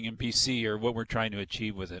we're doing in BC, or what we're trying to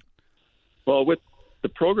achieve with it. Well, with the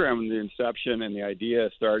program, the inception and the idea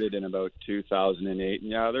started in about 2008.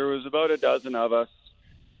 And there was about a dozen of us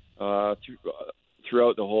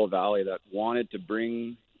throughout the whole valley that wanted to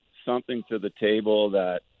bring something to the table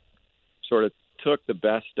that sort of took the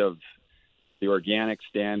best of the organic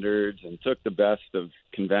standards and took the best of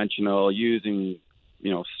conventional, using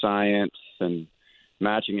science and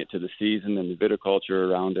matching it to the season and the viticulture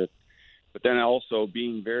around it, but then also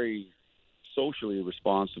being very socially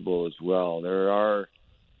responsible as well. There are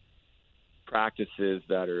practices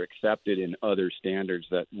that are accepted in other standards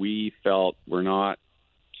that we felt were not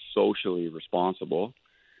socially responsible.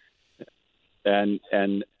 And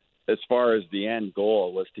as far as the end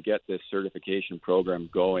goal was to get this certification program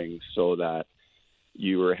going so that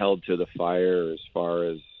you were held to the fire as far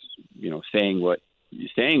as,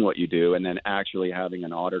 saying what you do, and then actually having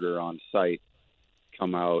an auditor on site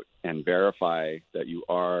come out and verify that you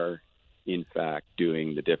are in fact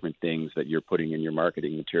doing the different things that you're putting in your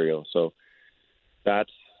marketing material. So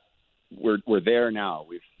we're there now.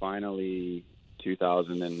 We've finally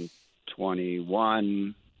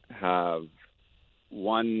 2021 have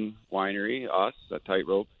one winery, us at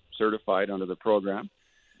Tightrope, certified under the program.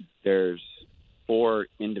 There's 4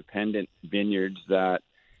 independent vineyards that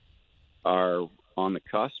are on the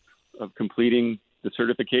cusp of completing the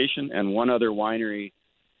certification, and one other winery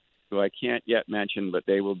who I can't yet mention, but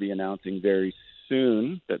they will be announcing very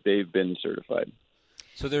soon that they've been certified.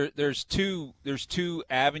 So there's two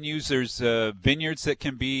avenues. There's vineyards that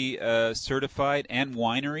can be certified and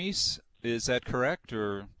wineries. Is that correct,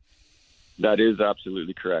 or? That is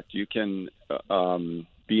absolutely correct. You can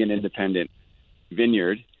be an independent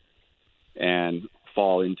vineyard and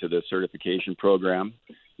fall into the certification program,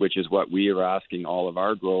 which is what we are asking all of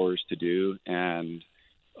our growers to do, and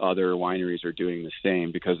other wineries are doing the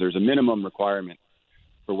same, because there's a minimum requirement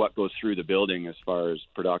for what goes through the building as far as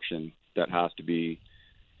production that has to be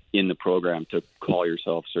in the program to call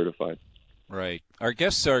yourself certified. Right. Our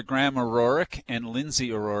guests are Graham O'Rourke and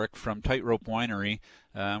Lindsay O'Rourke from Tightrope Winery.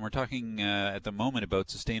 We're talking at the moment about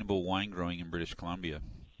sustainable wine growing in British Columbia.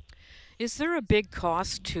 Is there a big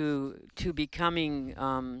cost to becoming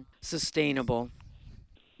sustainable?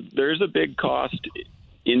 There's a big cost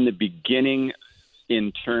in the beginning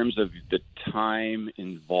in terms of the time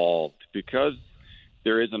involved, because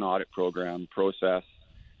there is an audit program process.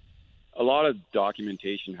 A lot of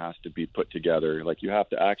documentation has to be put together. Like, you have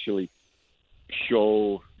to actually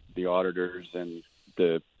show the auditors and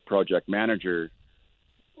the project manager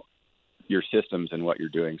your systems and what you're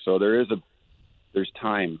doing. So there is there's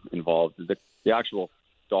time involved. The actual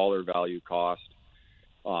dollar value cost,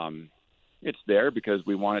 it's there because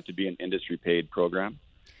we want it to be an industry paid program,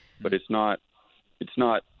 but it's not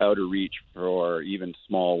out of reach for even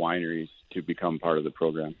small wineries to become part of the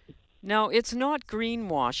program. Now, it's not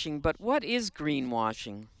greenwashing, but what is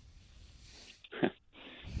greenwashing?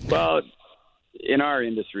 Well, in our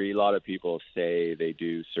industry, a lot of people say they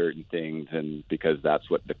do certain things, and because that's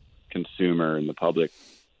what the consumer and the public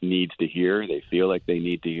needs to hear, they feel like they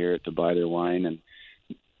need to hear it to buy their wine. And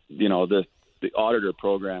the auditor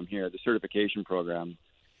program here, the certification program,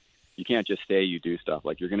 you can't just say you do stuff.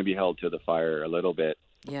 Like, you're going to be held to the fire a little bit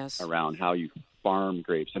around how you farm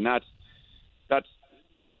grapes, and that's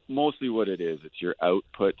mostly what it is. It's your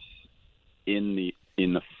outputs in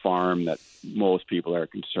the farm that most people are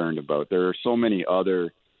concerned about. There are so many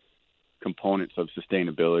other components of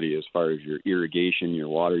sustainability as far as your irrigation, your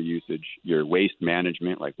water usage, your waste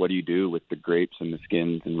management. Like, what do you do with the grapes and the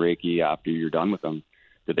skins and reiki after you're done with them?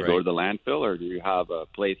 Do they go to the landfill, or do you have a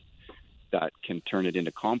place that can turn it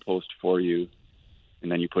into compost for you,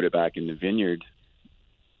 and then you put it back in the vineyard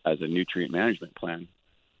as a nutrient management plan?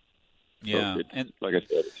 Yeah, so and like I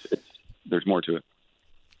said, there's more to it.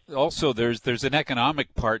 Also, there's an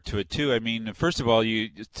economic part to it too. I mean, first of all,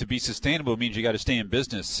 to be sustainable means you got to stay in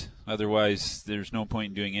business. Otherwise, there's no point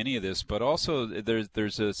in doing any of this. But also,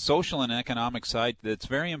 there's a social and economic side that's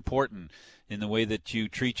very important in the way that you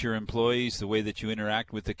treat your employees, the way that you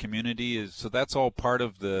interact with the community. So that's all part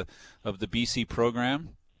of the BC program.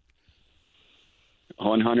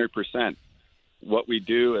 100%. What we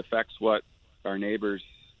do affects what our neighbors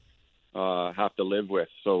have to live with.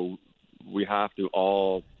 So we have to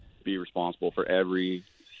all be responsible for every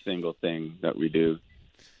single thing that we do.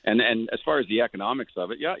 And as far as the economics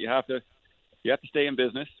of it, yeah, you have to stay in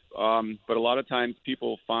business. But a lot of times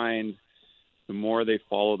people find the more they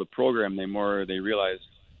follow the program, the more they realize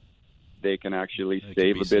they can actually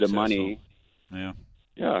save a bit of money. Yeah.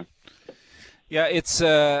 Yeah. Yeah, it's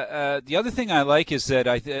the other thing I like is that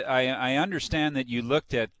I understand that you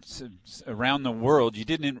looked at around the world. You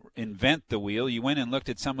didn't invent the wheel. You went and looked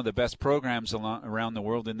at some of the best programs around the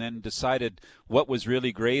world, and then decided what was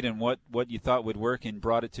really great and what you thought would work, and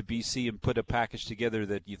brought it to BC and put a package together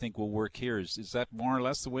that you think will work here. Is that more or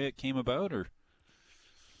less the way it came about, or?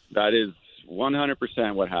 That is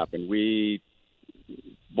 100% what happened. We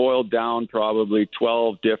boiled down probably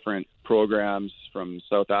 12 different programs from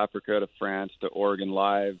South Africa to France to Oregon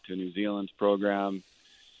Live to New Zealand's program,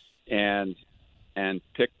 and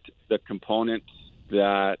picked the components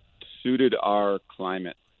that suited our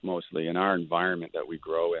climate mostly and our environment that we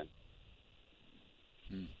grow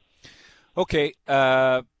in. Okay,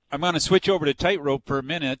 I'm going to switch over to tightrope for a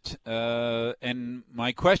minute, and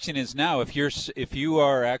my question is now: if you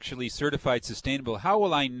are actually certified sustainable, how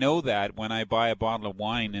will I know that when I buy a bottle of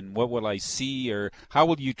wine, and what will I see, or how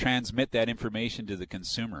will you transmit that information to the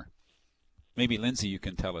consumer? Maybe Lindsay, you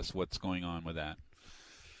can tell us what's going on with that.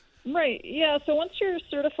 Right. Yeah. So once you're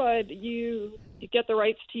certified, you get the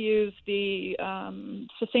rights to use the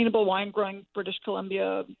Sustainable Wine Growing British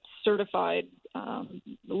Columbia certified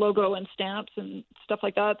logo and stamps and stuff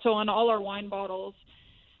like that. So on all our wine bottles,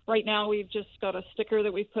 right now we've just got a sticker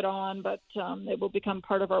that we've put on, but it will become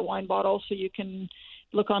part of our wine bottle. So you can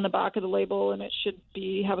look on the back of the label, and it should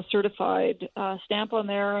have a certified stamp on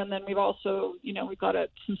there. And then we've also, we've got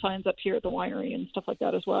some signs up here at the winery and stuff like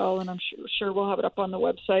that as well. And I'm sure we'll have it up on the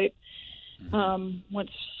website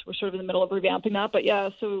once we're sort of in the middle of revamping that. But yeah,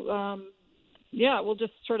 so we'll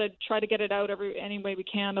just sort of try to get it out any way we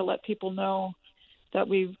can to let people know that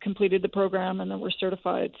we've completed the program and that we're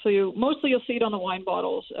certified. So you'll see it on the wine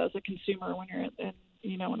bottles as a consumer when you're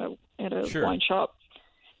at a Sure. wine shop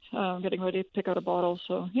getting ready to pick out a bottle.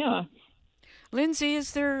 So yeah. Lindsay,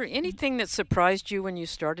 is there anything that surprised you when you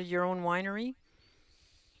started your own winery?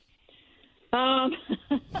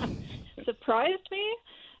 Surprised me?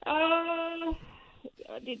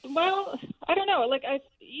 Well, I don't know.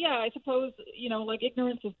 I suppose,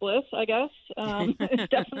 ignorance is bliss, I guess. It's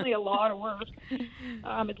definitely a lot of work.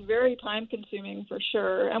 It's very time consuming for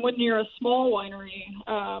sure. And when you're a small winery,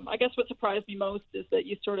 I guess what surprised me most is that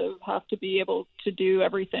you sort of have to be able to do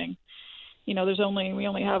everything. We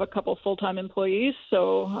only have a couple full-time employees.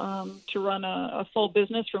 So to run a full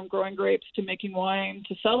business from growing grapes to making wine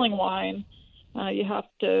to selling wine, you have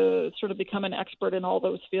to sort of become an expert in all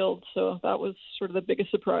those fields. So that was sort of the biggest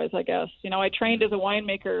surprise, I guess. I trained as a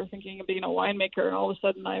winemaker, thinking of being a winemaker, and all of a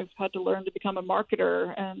sudden I've had to learn to become a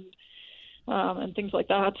marketer and things like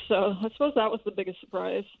that. So I suppose that was the biggest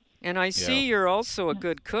surprise. And I see you're also a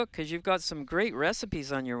good cook, because you've got some great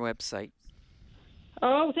recipes on your website.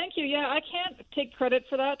 Oh, thank you. Yeah, I can't take credit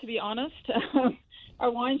for that, to be honest. Our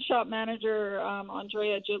wine shop manager,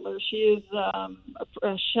 Andrea Gittler, she is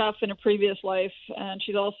a chef in a previous life, and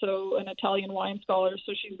she's also an Italian wine scholar,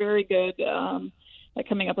 so she's very good at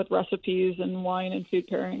coming up with recipes and wine and food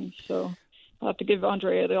pairings. So I'll have to give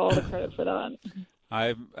Andrea all the credit for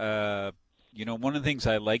that. One of the things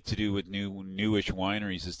I like to do with newish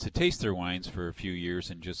wineries is to taste their wines for a few years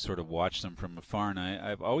and just sort of watch them from afar. And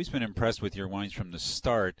I've always been impressed with your wines from the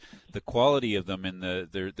start, the quality of them, and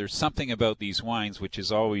there's something about these wines, which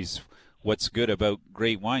is always what's good about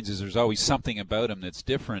great wines, is there's always something about them that's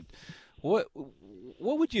different.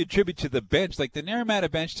 What would you attribute to the bench? Like the Naramata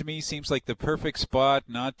bench to me seems like the perfect spot,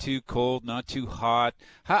 not too cold, not too hot.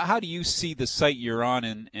 How do you see the site you're on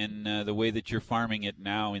and the way that you're farming it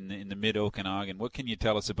now in the mid-Okanagan? What can you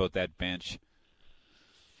tell us about that bench?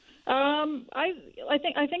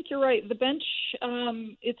 I think you're right. The bench,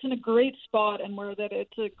 it's in a great spot, and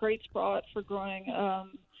it's a great spot for growing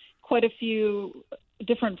quite a few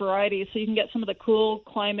different varieties. So you can get some of the cool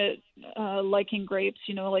climate liking grapes,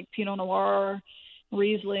 like Pinot Noir,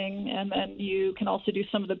 Riesling, and then you can also do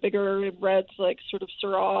some of the bigger reds like sort of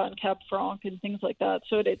Syrah and Cab Franc and things like that.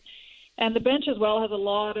 And the bench as well has a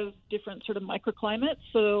lot of different sort of microclimates.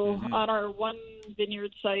 So on our one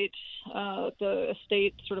vineyard site, the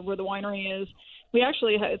estate sort of where the winery is, we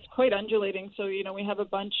actually it's quite undulating. So, we have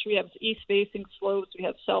we have east-facing slopes, we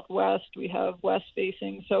have southwest, we have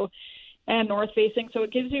west-facing, and north-facing. So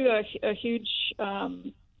it gives you a huge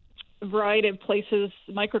variety of places,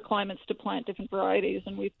 microclimates to plant different varieties,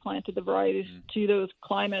 and we've planted the varieties to those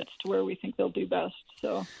climates to where we think they'll do best.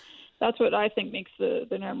 So that's what I think makes the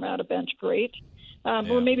Naramata bench great.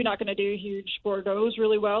 We're maybe not going to do huge Bordeaux's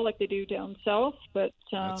really well like they do down south, but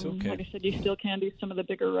okay. Like I said, you still can do some of the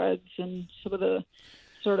bigger reds and some of the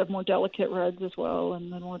sort of more delicate reds as well,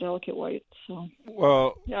 and then more delicate whites. So,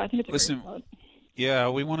 I think it's a great spot. Yeah,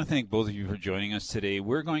 we want to thank both of you for joining us today.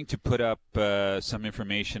 We're going to put up some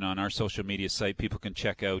information on our social media site. People can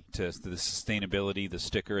check out the sustainability, the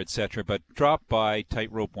sticker, etc. But drop by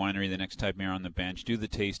Tightrope Winery the next time you're on the bench, do the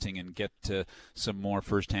tasting, and get some more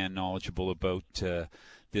firsthand knowledgeable about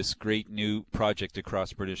this great new project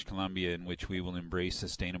across British Columbia in which we will embrace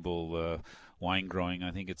sustainable wine growing.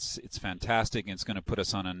 I think it's fantastic, and it's going to put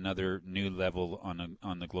us on another new level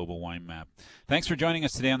on the global wine map. Thanks for joining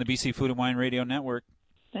us today on the BC Food and Wine Radio Network.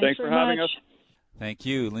 Thanks for having us. Thank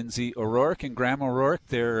you. Lindsay O'Rourke and Graham O'Rourke,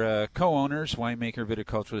 they're co-owners, winemaker,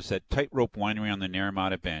 viticulturist at Tightrope Winery on the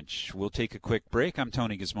Naramata Bench. We'll take a quick break. I'm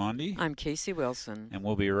Tony Gismondi. I'm Casey Wilson. And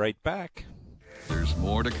we'll be right back. There's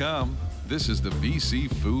more to come. This is the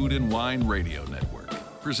BC Food and Wine Radio Network,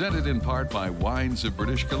 presented in part by Wines of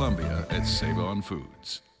British Columbia at Save-On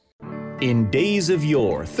Foods. In days of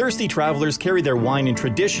yore, thirsty travelers carried their wine in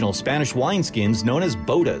traditional Spanish wineskins known as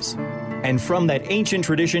bodas. And from that ancient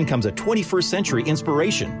tradition comes a 21st century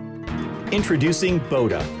inspiration. Introducing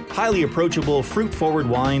Boda, highly approachable, fruit-forward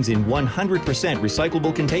wines in 100%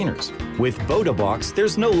 recyclable containers. With Boda Box,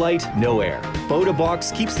 there's no light, no air. Boda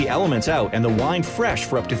Box keeps the elements out and the wine fresh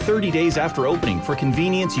for up to 30 days after opening. For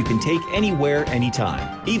convenience, you can take anywhere,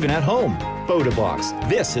 anytime, even at home. Boda Box,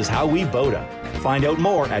 this is how we Boda. Find out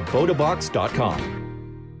more at bodabox.com.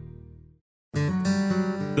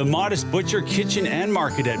 The Modest Butcher Kitchen and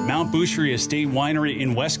Market at Mount Boucherie Estate Winery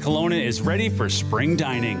in West Kelowna is ready for spring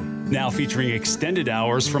dining. Now featuring extended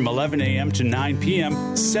hours from 11 a.m. to 9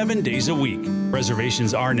 p.m., 7 days a week.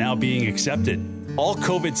 Reservations are now being accepted. All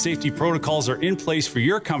COVID safety protocols are in place for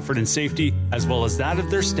your comfort and safety, as well as that of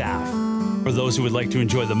their staff. For those who would like to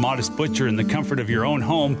enjoy the Modest Butcher in the comfort of your own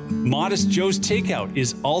home, Modest Joe's Takeout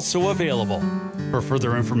is also available. For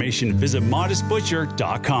further information, visit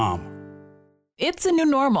modestbutcher.com. It's a new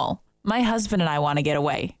normal. My husband and I want to get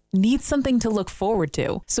away. Need something to look forward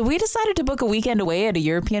to. So we decided to book a weekend away at a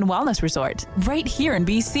European wellness resort right here in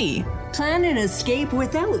BC. Plan an escape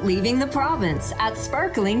without leaving the province at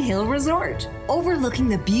Sparkling Hill Resort, overlooking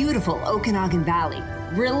the beautiful Okanagan Valley.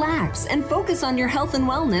 Relax and focus on your health and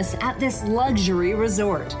wellness at this luxury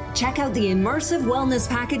resort. Check out the immersive wellness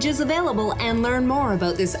packages available and learn more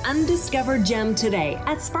about this undiscovered gem today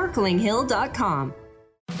at sparklinghill.com.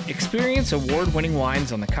 Experience award-winning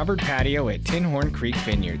wines on the covered patio at Tin Horn Creek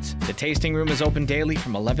Vineyards. The tasting room is open daily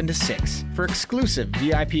from 11 to 6. For exclusive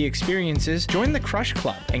VIP experiences, join the Crush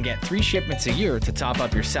Club and get 3 shipments a year to top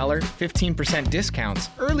up your cellar, 15% discounts,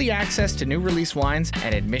 early access to new release wines,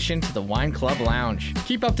 and admission to the Wine Club Lounge.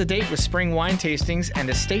 Keep up to date with spring wine tastings and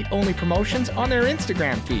estate-only promotions on their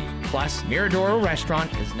Instagram feed. Plus, Miradoro Restaurant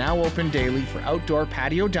is now open daily for outdoor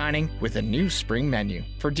patio dining with a new spring menu.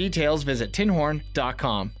 For details, visit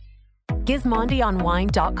tinhorn.com.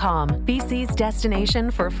 GismondiOnWine.com, BC's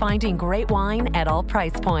destination for finding great wine at all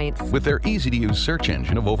price points. With their easy-to-use search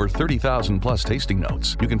engine of over 30,000 plus tasting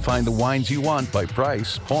notes, you can find the wines you want by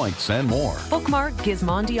price, points, and more. Bookmark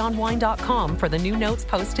GismondiOnWine.com for the new notes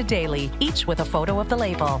posted daily, each with a photo of the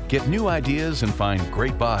label. Get new ideas and find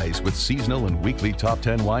great buys with seasonal and weekly top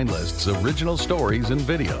 10 wine lists, original stories, and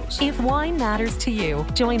videos. If wine matters to you,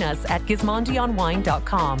 join us at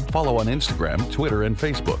GismondiOnWine.com. Follow on Instagram, Twitter, and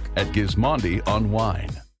Facebook at Gismondi on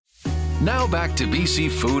Wine. Now back to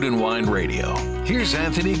BC Food and Wine Radio. Here's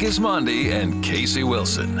Anthony Gismondi and Casey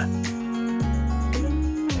Wilson. And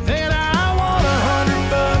I want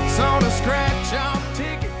 $100 on a scratch-off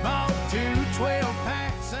ticket, bought 2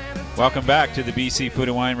 12-packs and a... Welcome back to the BC Food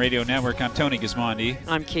and Wine Radio Network. I'm Tony Gismondi.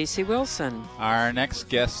 I'm Casey Wilson. Our next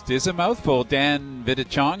guest is a mouthful, Dan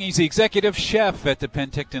Vitachong. He's the executive chef at the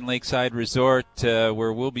Penticton Lakeside Resort,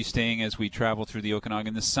 where we'll be staying as we travel through the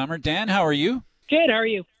Okanagan this summer. Dan, how are you? Good. How are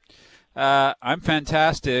you? I'm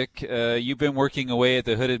fantastic. You've been working away at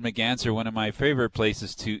the Hooded McGanser, one of my favorite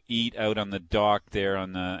places to eat out on the dock there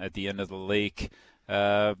at the end of the lake.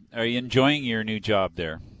 Are you enjoying your new job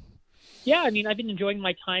there? Yeah, I mean, I've been enjoying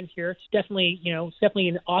my time here. It's definitely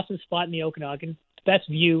an awesome spot in the Okanagan. Best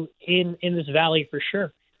view in this valley for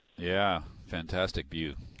sure. Yeah, fantastic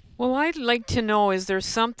view. Well, I'd like to know, is there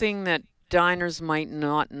something that diners might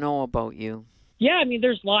not know about you? Yeah, I mean,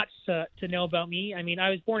 there's lots to know about me. I mean,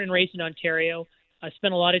 I was born and raised in Ontario. I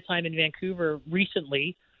spent a lot of time in Vancouver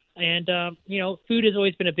recently. And, food has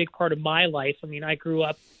always been a big part of my life. I mean, I grew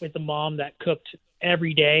up with a mom that cooked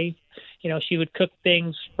every day. She would cook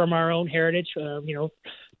things from our own heritage,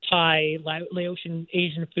 Thai, Laotian,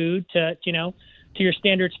 Asian food to your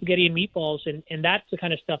standard spaghetti and meatballs. And that's the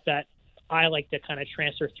kind of stuff that I like to kind of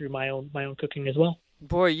transfer through my own cooking as well.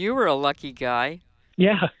 Boy, you were a lucky guy.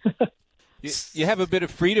 Yeah. You have a bit of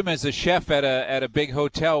freedom as a chef at a big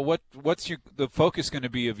hotel. What's the focus going to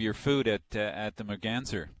be of your food at the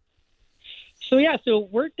Merganser? So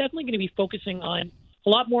we're definitely going to be focusing on a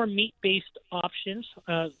lot more meat-based options.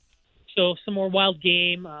 So some more wild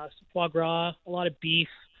game, some foie gras, a lot of beef.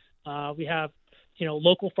 We have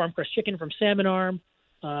local farm fresh chicken from Salmon Arm,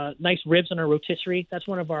 nice ribs on our rotisserie. That's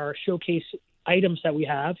one of our showcase items that we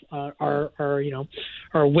have. Our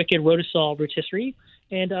Wicked Rotisol rotisserie,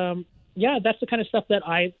 and that's the kind of stuff that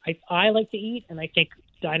I like to eat, and I think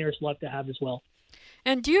diners love to have as well.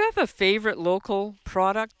 And do you have a favorite local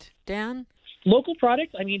product, Dan? Local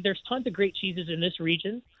product? I mean, there's tons of great cheeses in this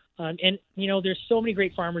region. There's so many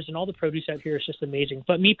great farmers, and all the produce out here is just amazing.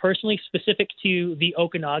 But me personally, specific to the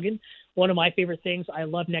Okanagan, one of my favorite things, I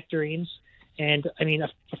love nectarines. And, I mean, a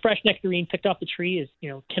fresh nectarine picked off the tree is,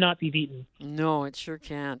 cannot be beaten. No, it sure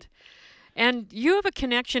can't. And you have a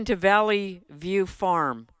connection to Valley View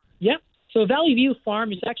Farm. Yeah. So Valley View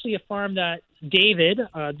Farm is actually a farm that David,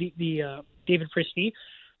 David Frisky,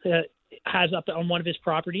 has up on one of his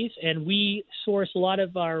properties, and we source a lot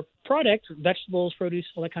of our product, vegetables, produce,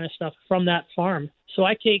 all that kind of stuff from that farm. So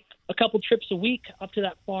I take a couple trips a week up to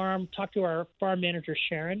that farm, talk to our farm manager,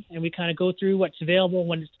 Sharon, and we kind of go through what's available,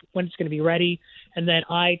 when it's going to be ready, and then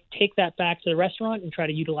I take that back to the restaurant and try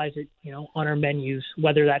to utilize it, on our menus,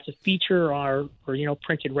 whether that's a feature or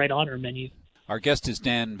printed right on our menu. Our guest is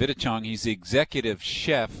Dan Vitachong. He's the executive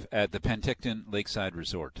chef at the Penticton Lakeside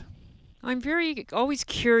Resort. I'm always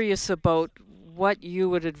curious about what you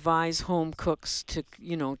would advise home cooks to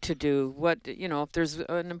do. What, if there's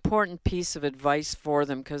an important piece of advice for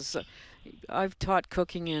them, because I've taught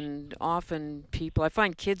cooking, and often I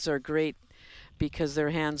find kids are great because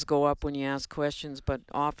their hands go up when you ask questions, but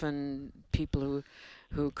often people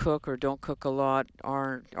who cook or don't cook a lot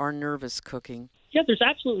are nervous cooking. Yeah, there's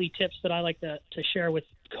absolutely tips that I like to share with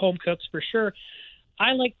home cooks for sure.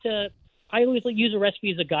 I always use a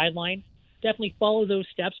recipe as a guideline. Definitely follow those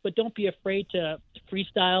steps, but don't be afraid to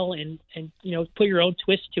freestyle and put your own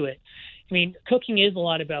twist to it. I mean, cooking is a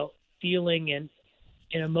lot about feeling and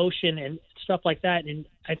emotion and stuff like that. And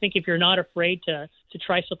I think if you're not afraid to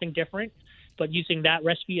try something different, but using that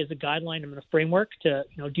recipe as a guideline and a framework to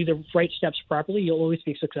do the right steps properly, you'll always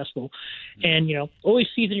be successful. And always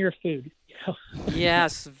season your food.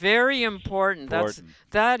 Yes, very important.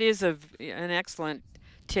 That is an excellent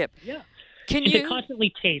tip. Yeah. Can you can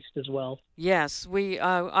constantly taste as well? Yes,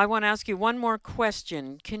 I want to ask you one more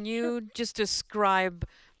question. Can you just describe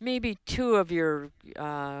maybe two of your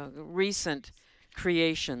recent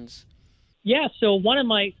creations? Yeah, so one of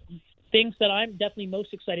my things that I'm definitely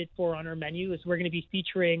most excited for on our menu is we're going to be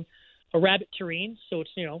featuring a rabbit terrine. So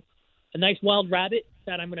it's, a nice wild rabbit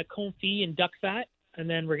that I'm going to confit in duck fat, and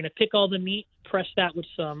then we're going to pick all the meat, press that with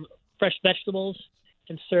some fresh vegetables,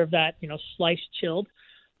 and serve that, sliced, chilled.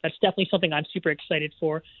 that's definitely something I'm super excited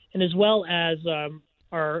for. And as well as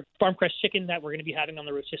our Farm Crest chicken that we're going to be having on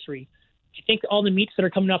the rotisserie. I think all the meats that are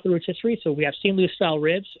coming off the rotisserie, so we have St. Louis style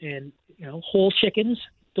ribs and whole chickens.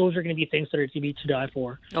 Those are going to be things that are going to be to die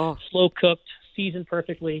for. Oh, slow cooked, seasoned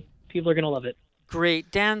perfectly. People are going to love it.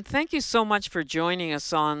 Great. Dan, thank you so much for joining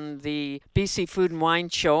us on the BC Food and Wine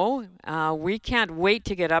Show. We can't wait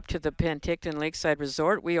to get up to the Penticton Lakeside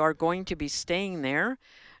Resort. We are going to be staying there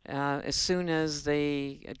as soon as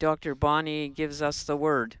Dr. Bonnie gives us the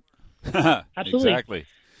word. Absolutely. Exactly.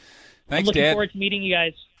 Thanks, I'm looking Dan. forward to meeting you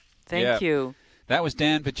guys. Thank you. That was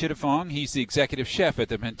Dan Pachitafong. He's the executive chef at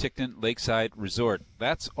the Penticton Lakeside Resort.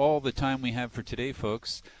 That's all the time we have for today,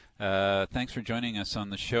 folks. Thanks for joining us on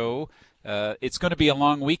the show. It's going to be a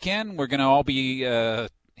long weekend. We're going to all be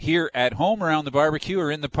here at home around the barbecue or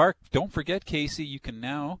in the park. Don't forget, Casey, you can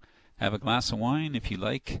now have a glass of wine if you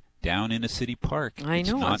like down in a city park.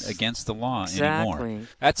 It's not against the law anymore.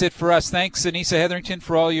 That's it for us. Thanks, Anissa Hetherington,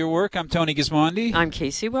 for all your work. I'm Tony Gismondi. I'm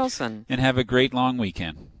Casey Wilson. And have a great long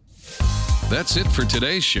weekend. That's it for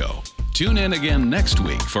today's show. Tune in again next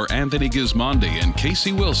week for Anthony Gismondi and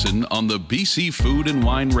Casey Wilson on the BC Food and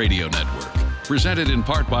Wine Radio Network. Presented in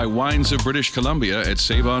part by Wines of British Columbia at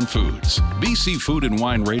Save-On Foods. BC Food and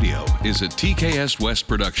Wine Radio is a TKS West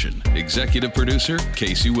production. Executive producer,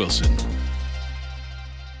 Casey Wilson.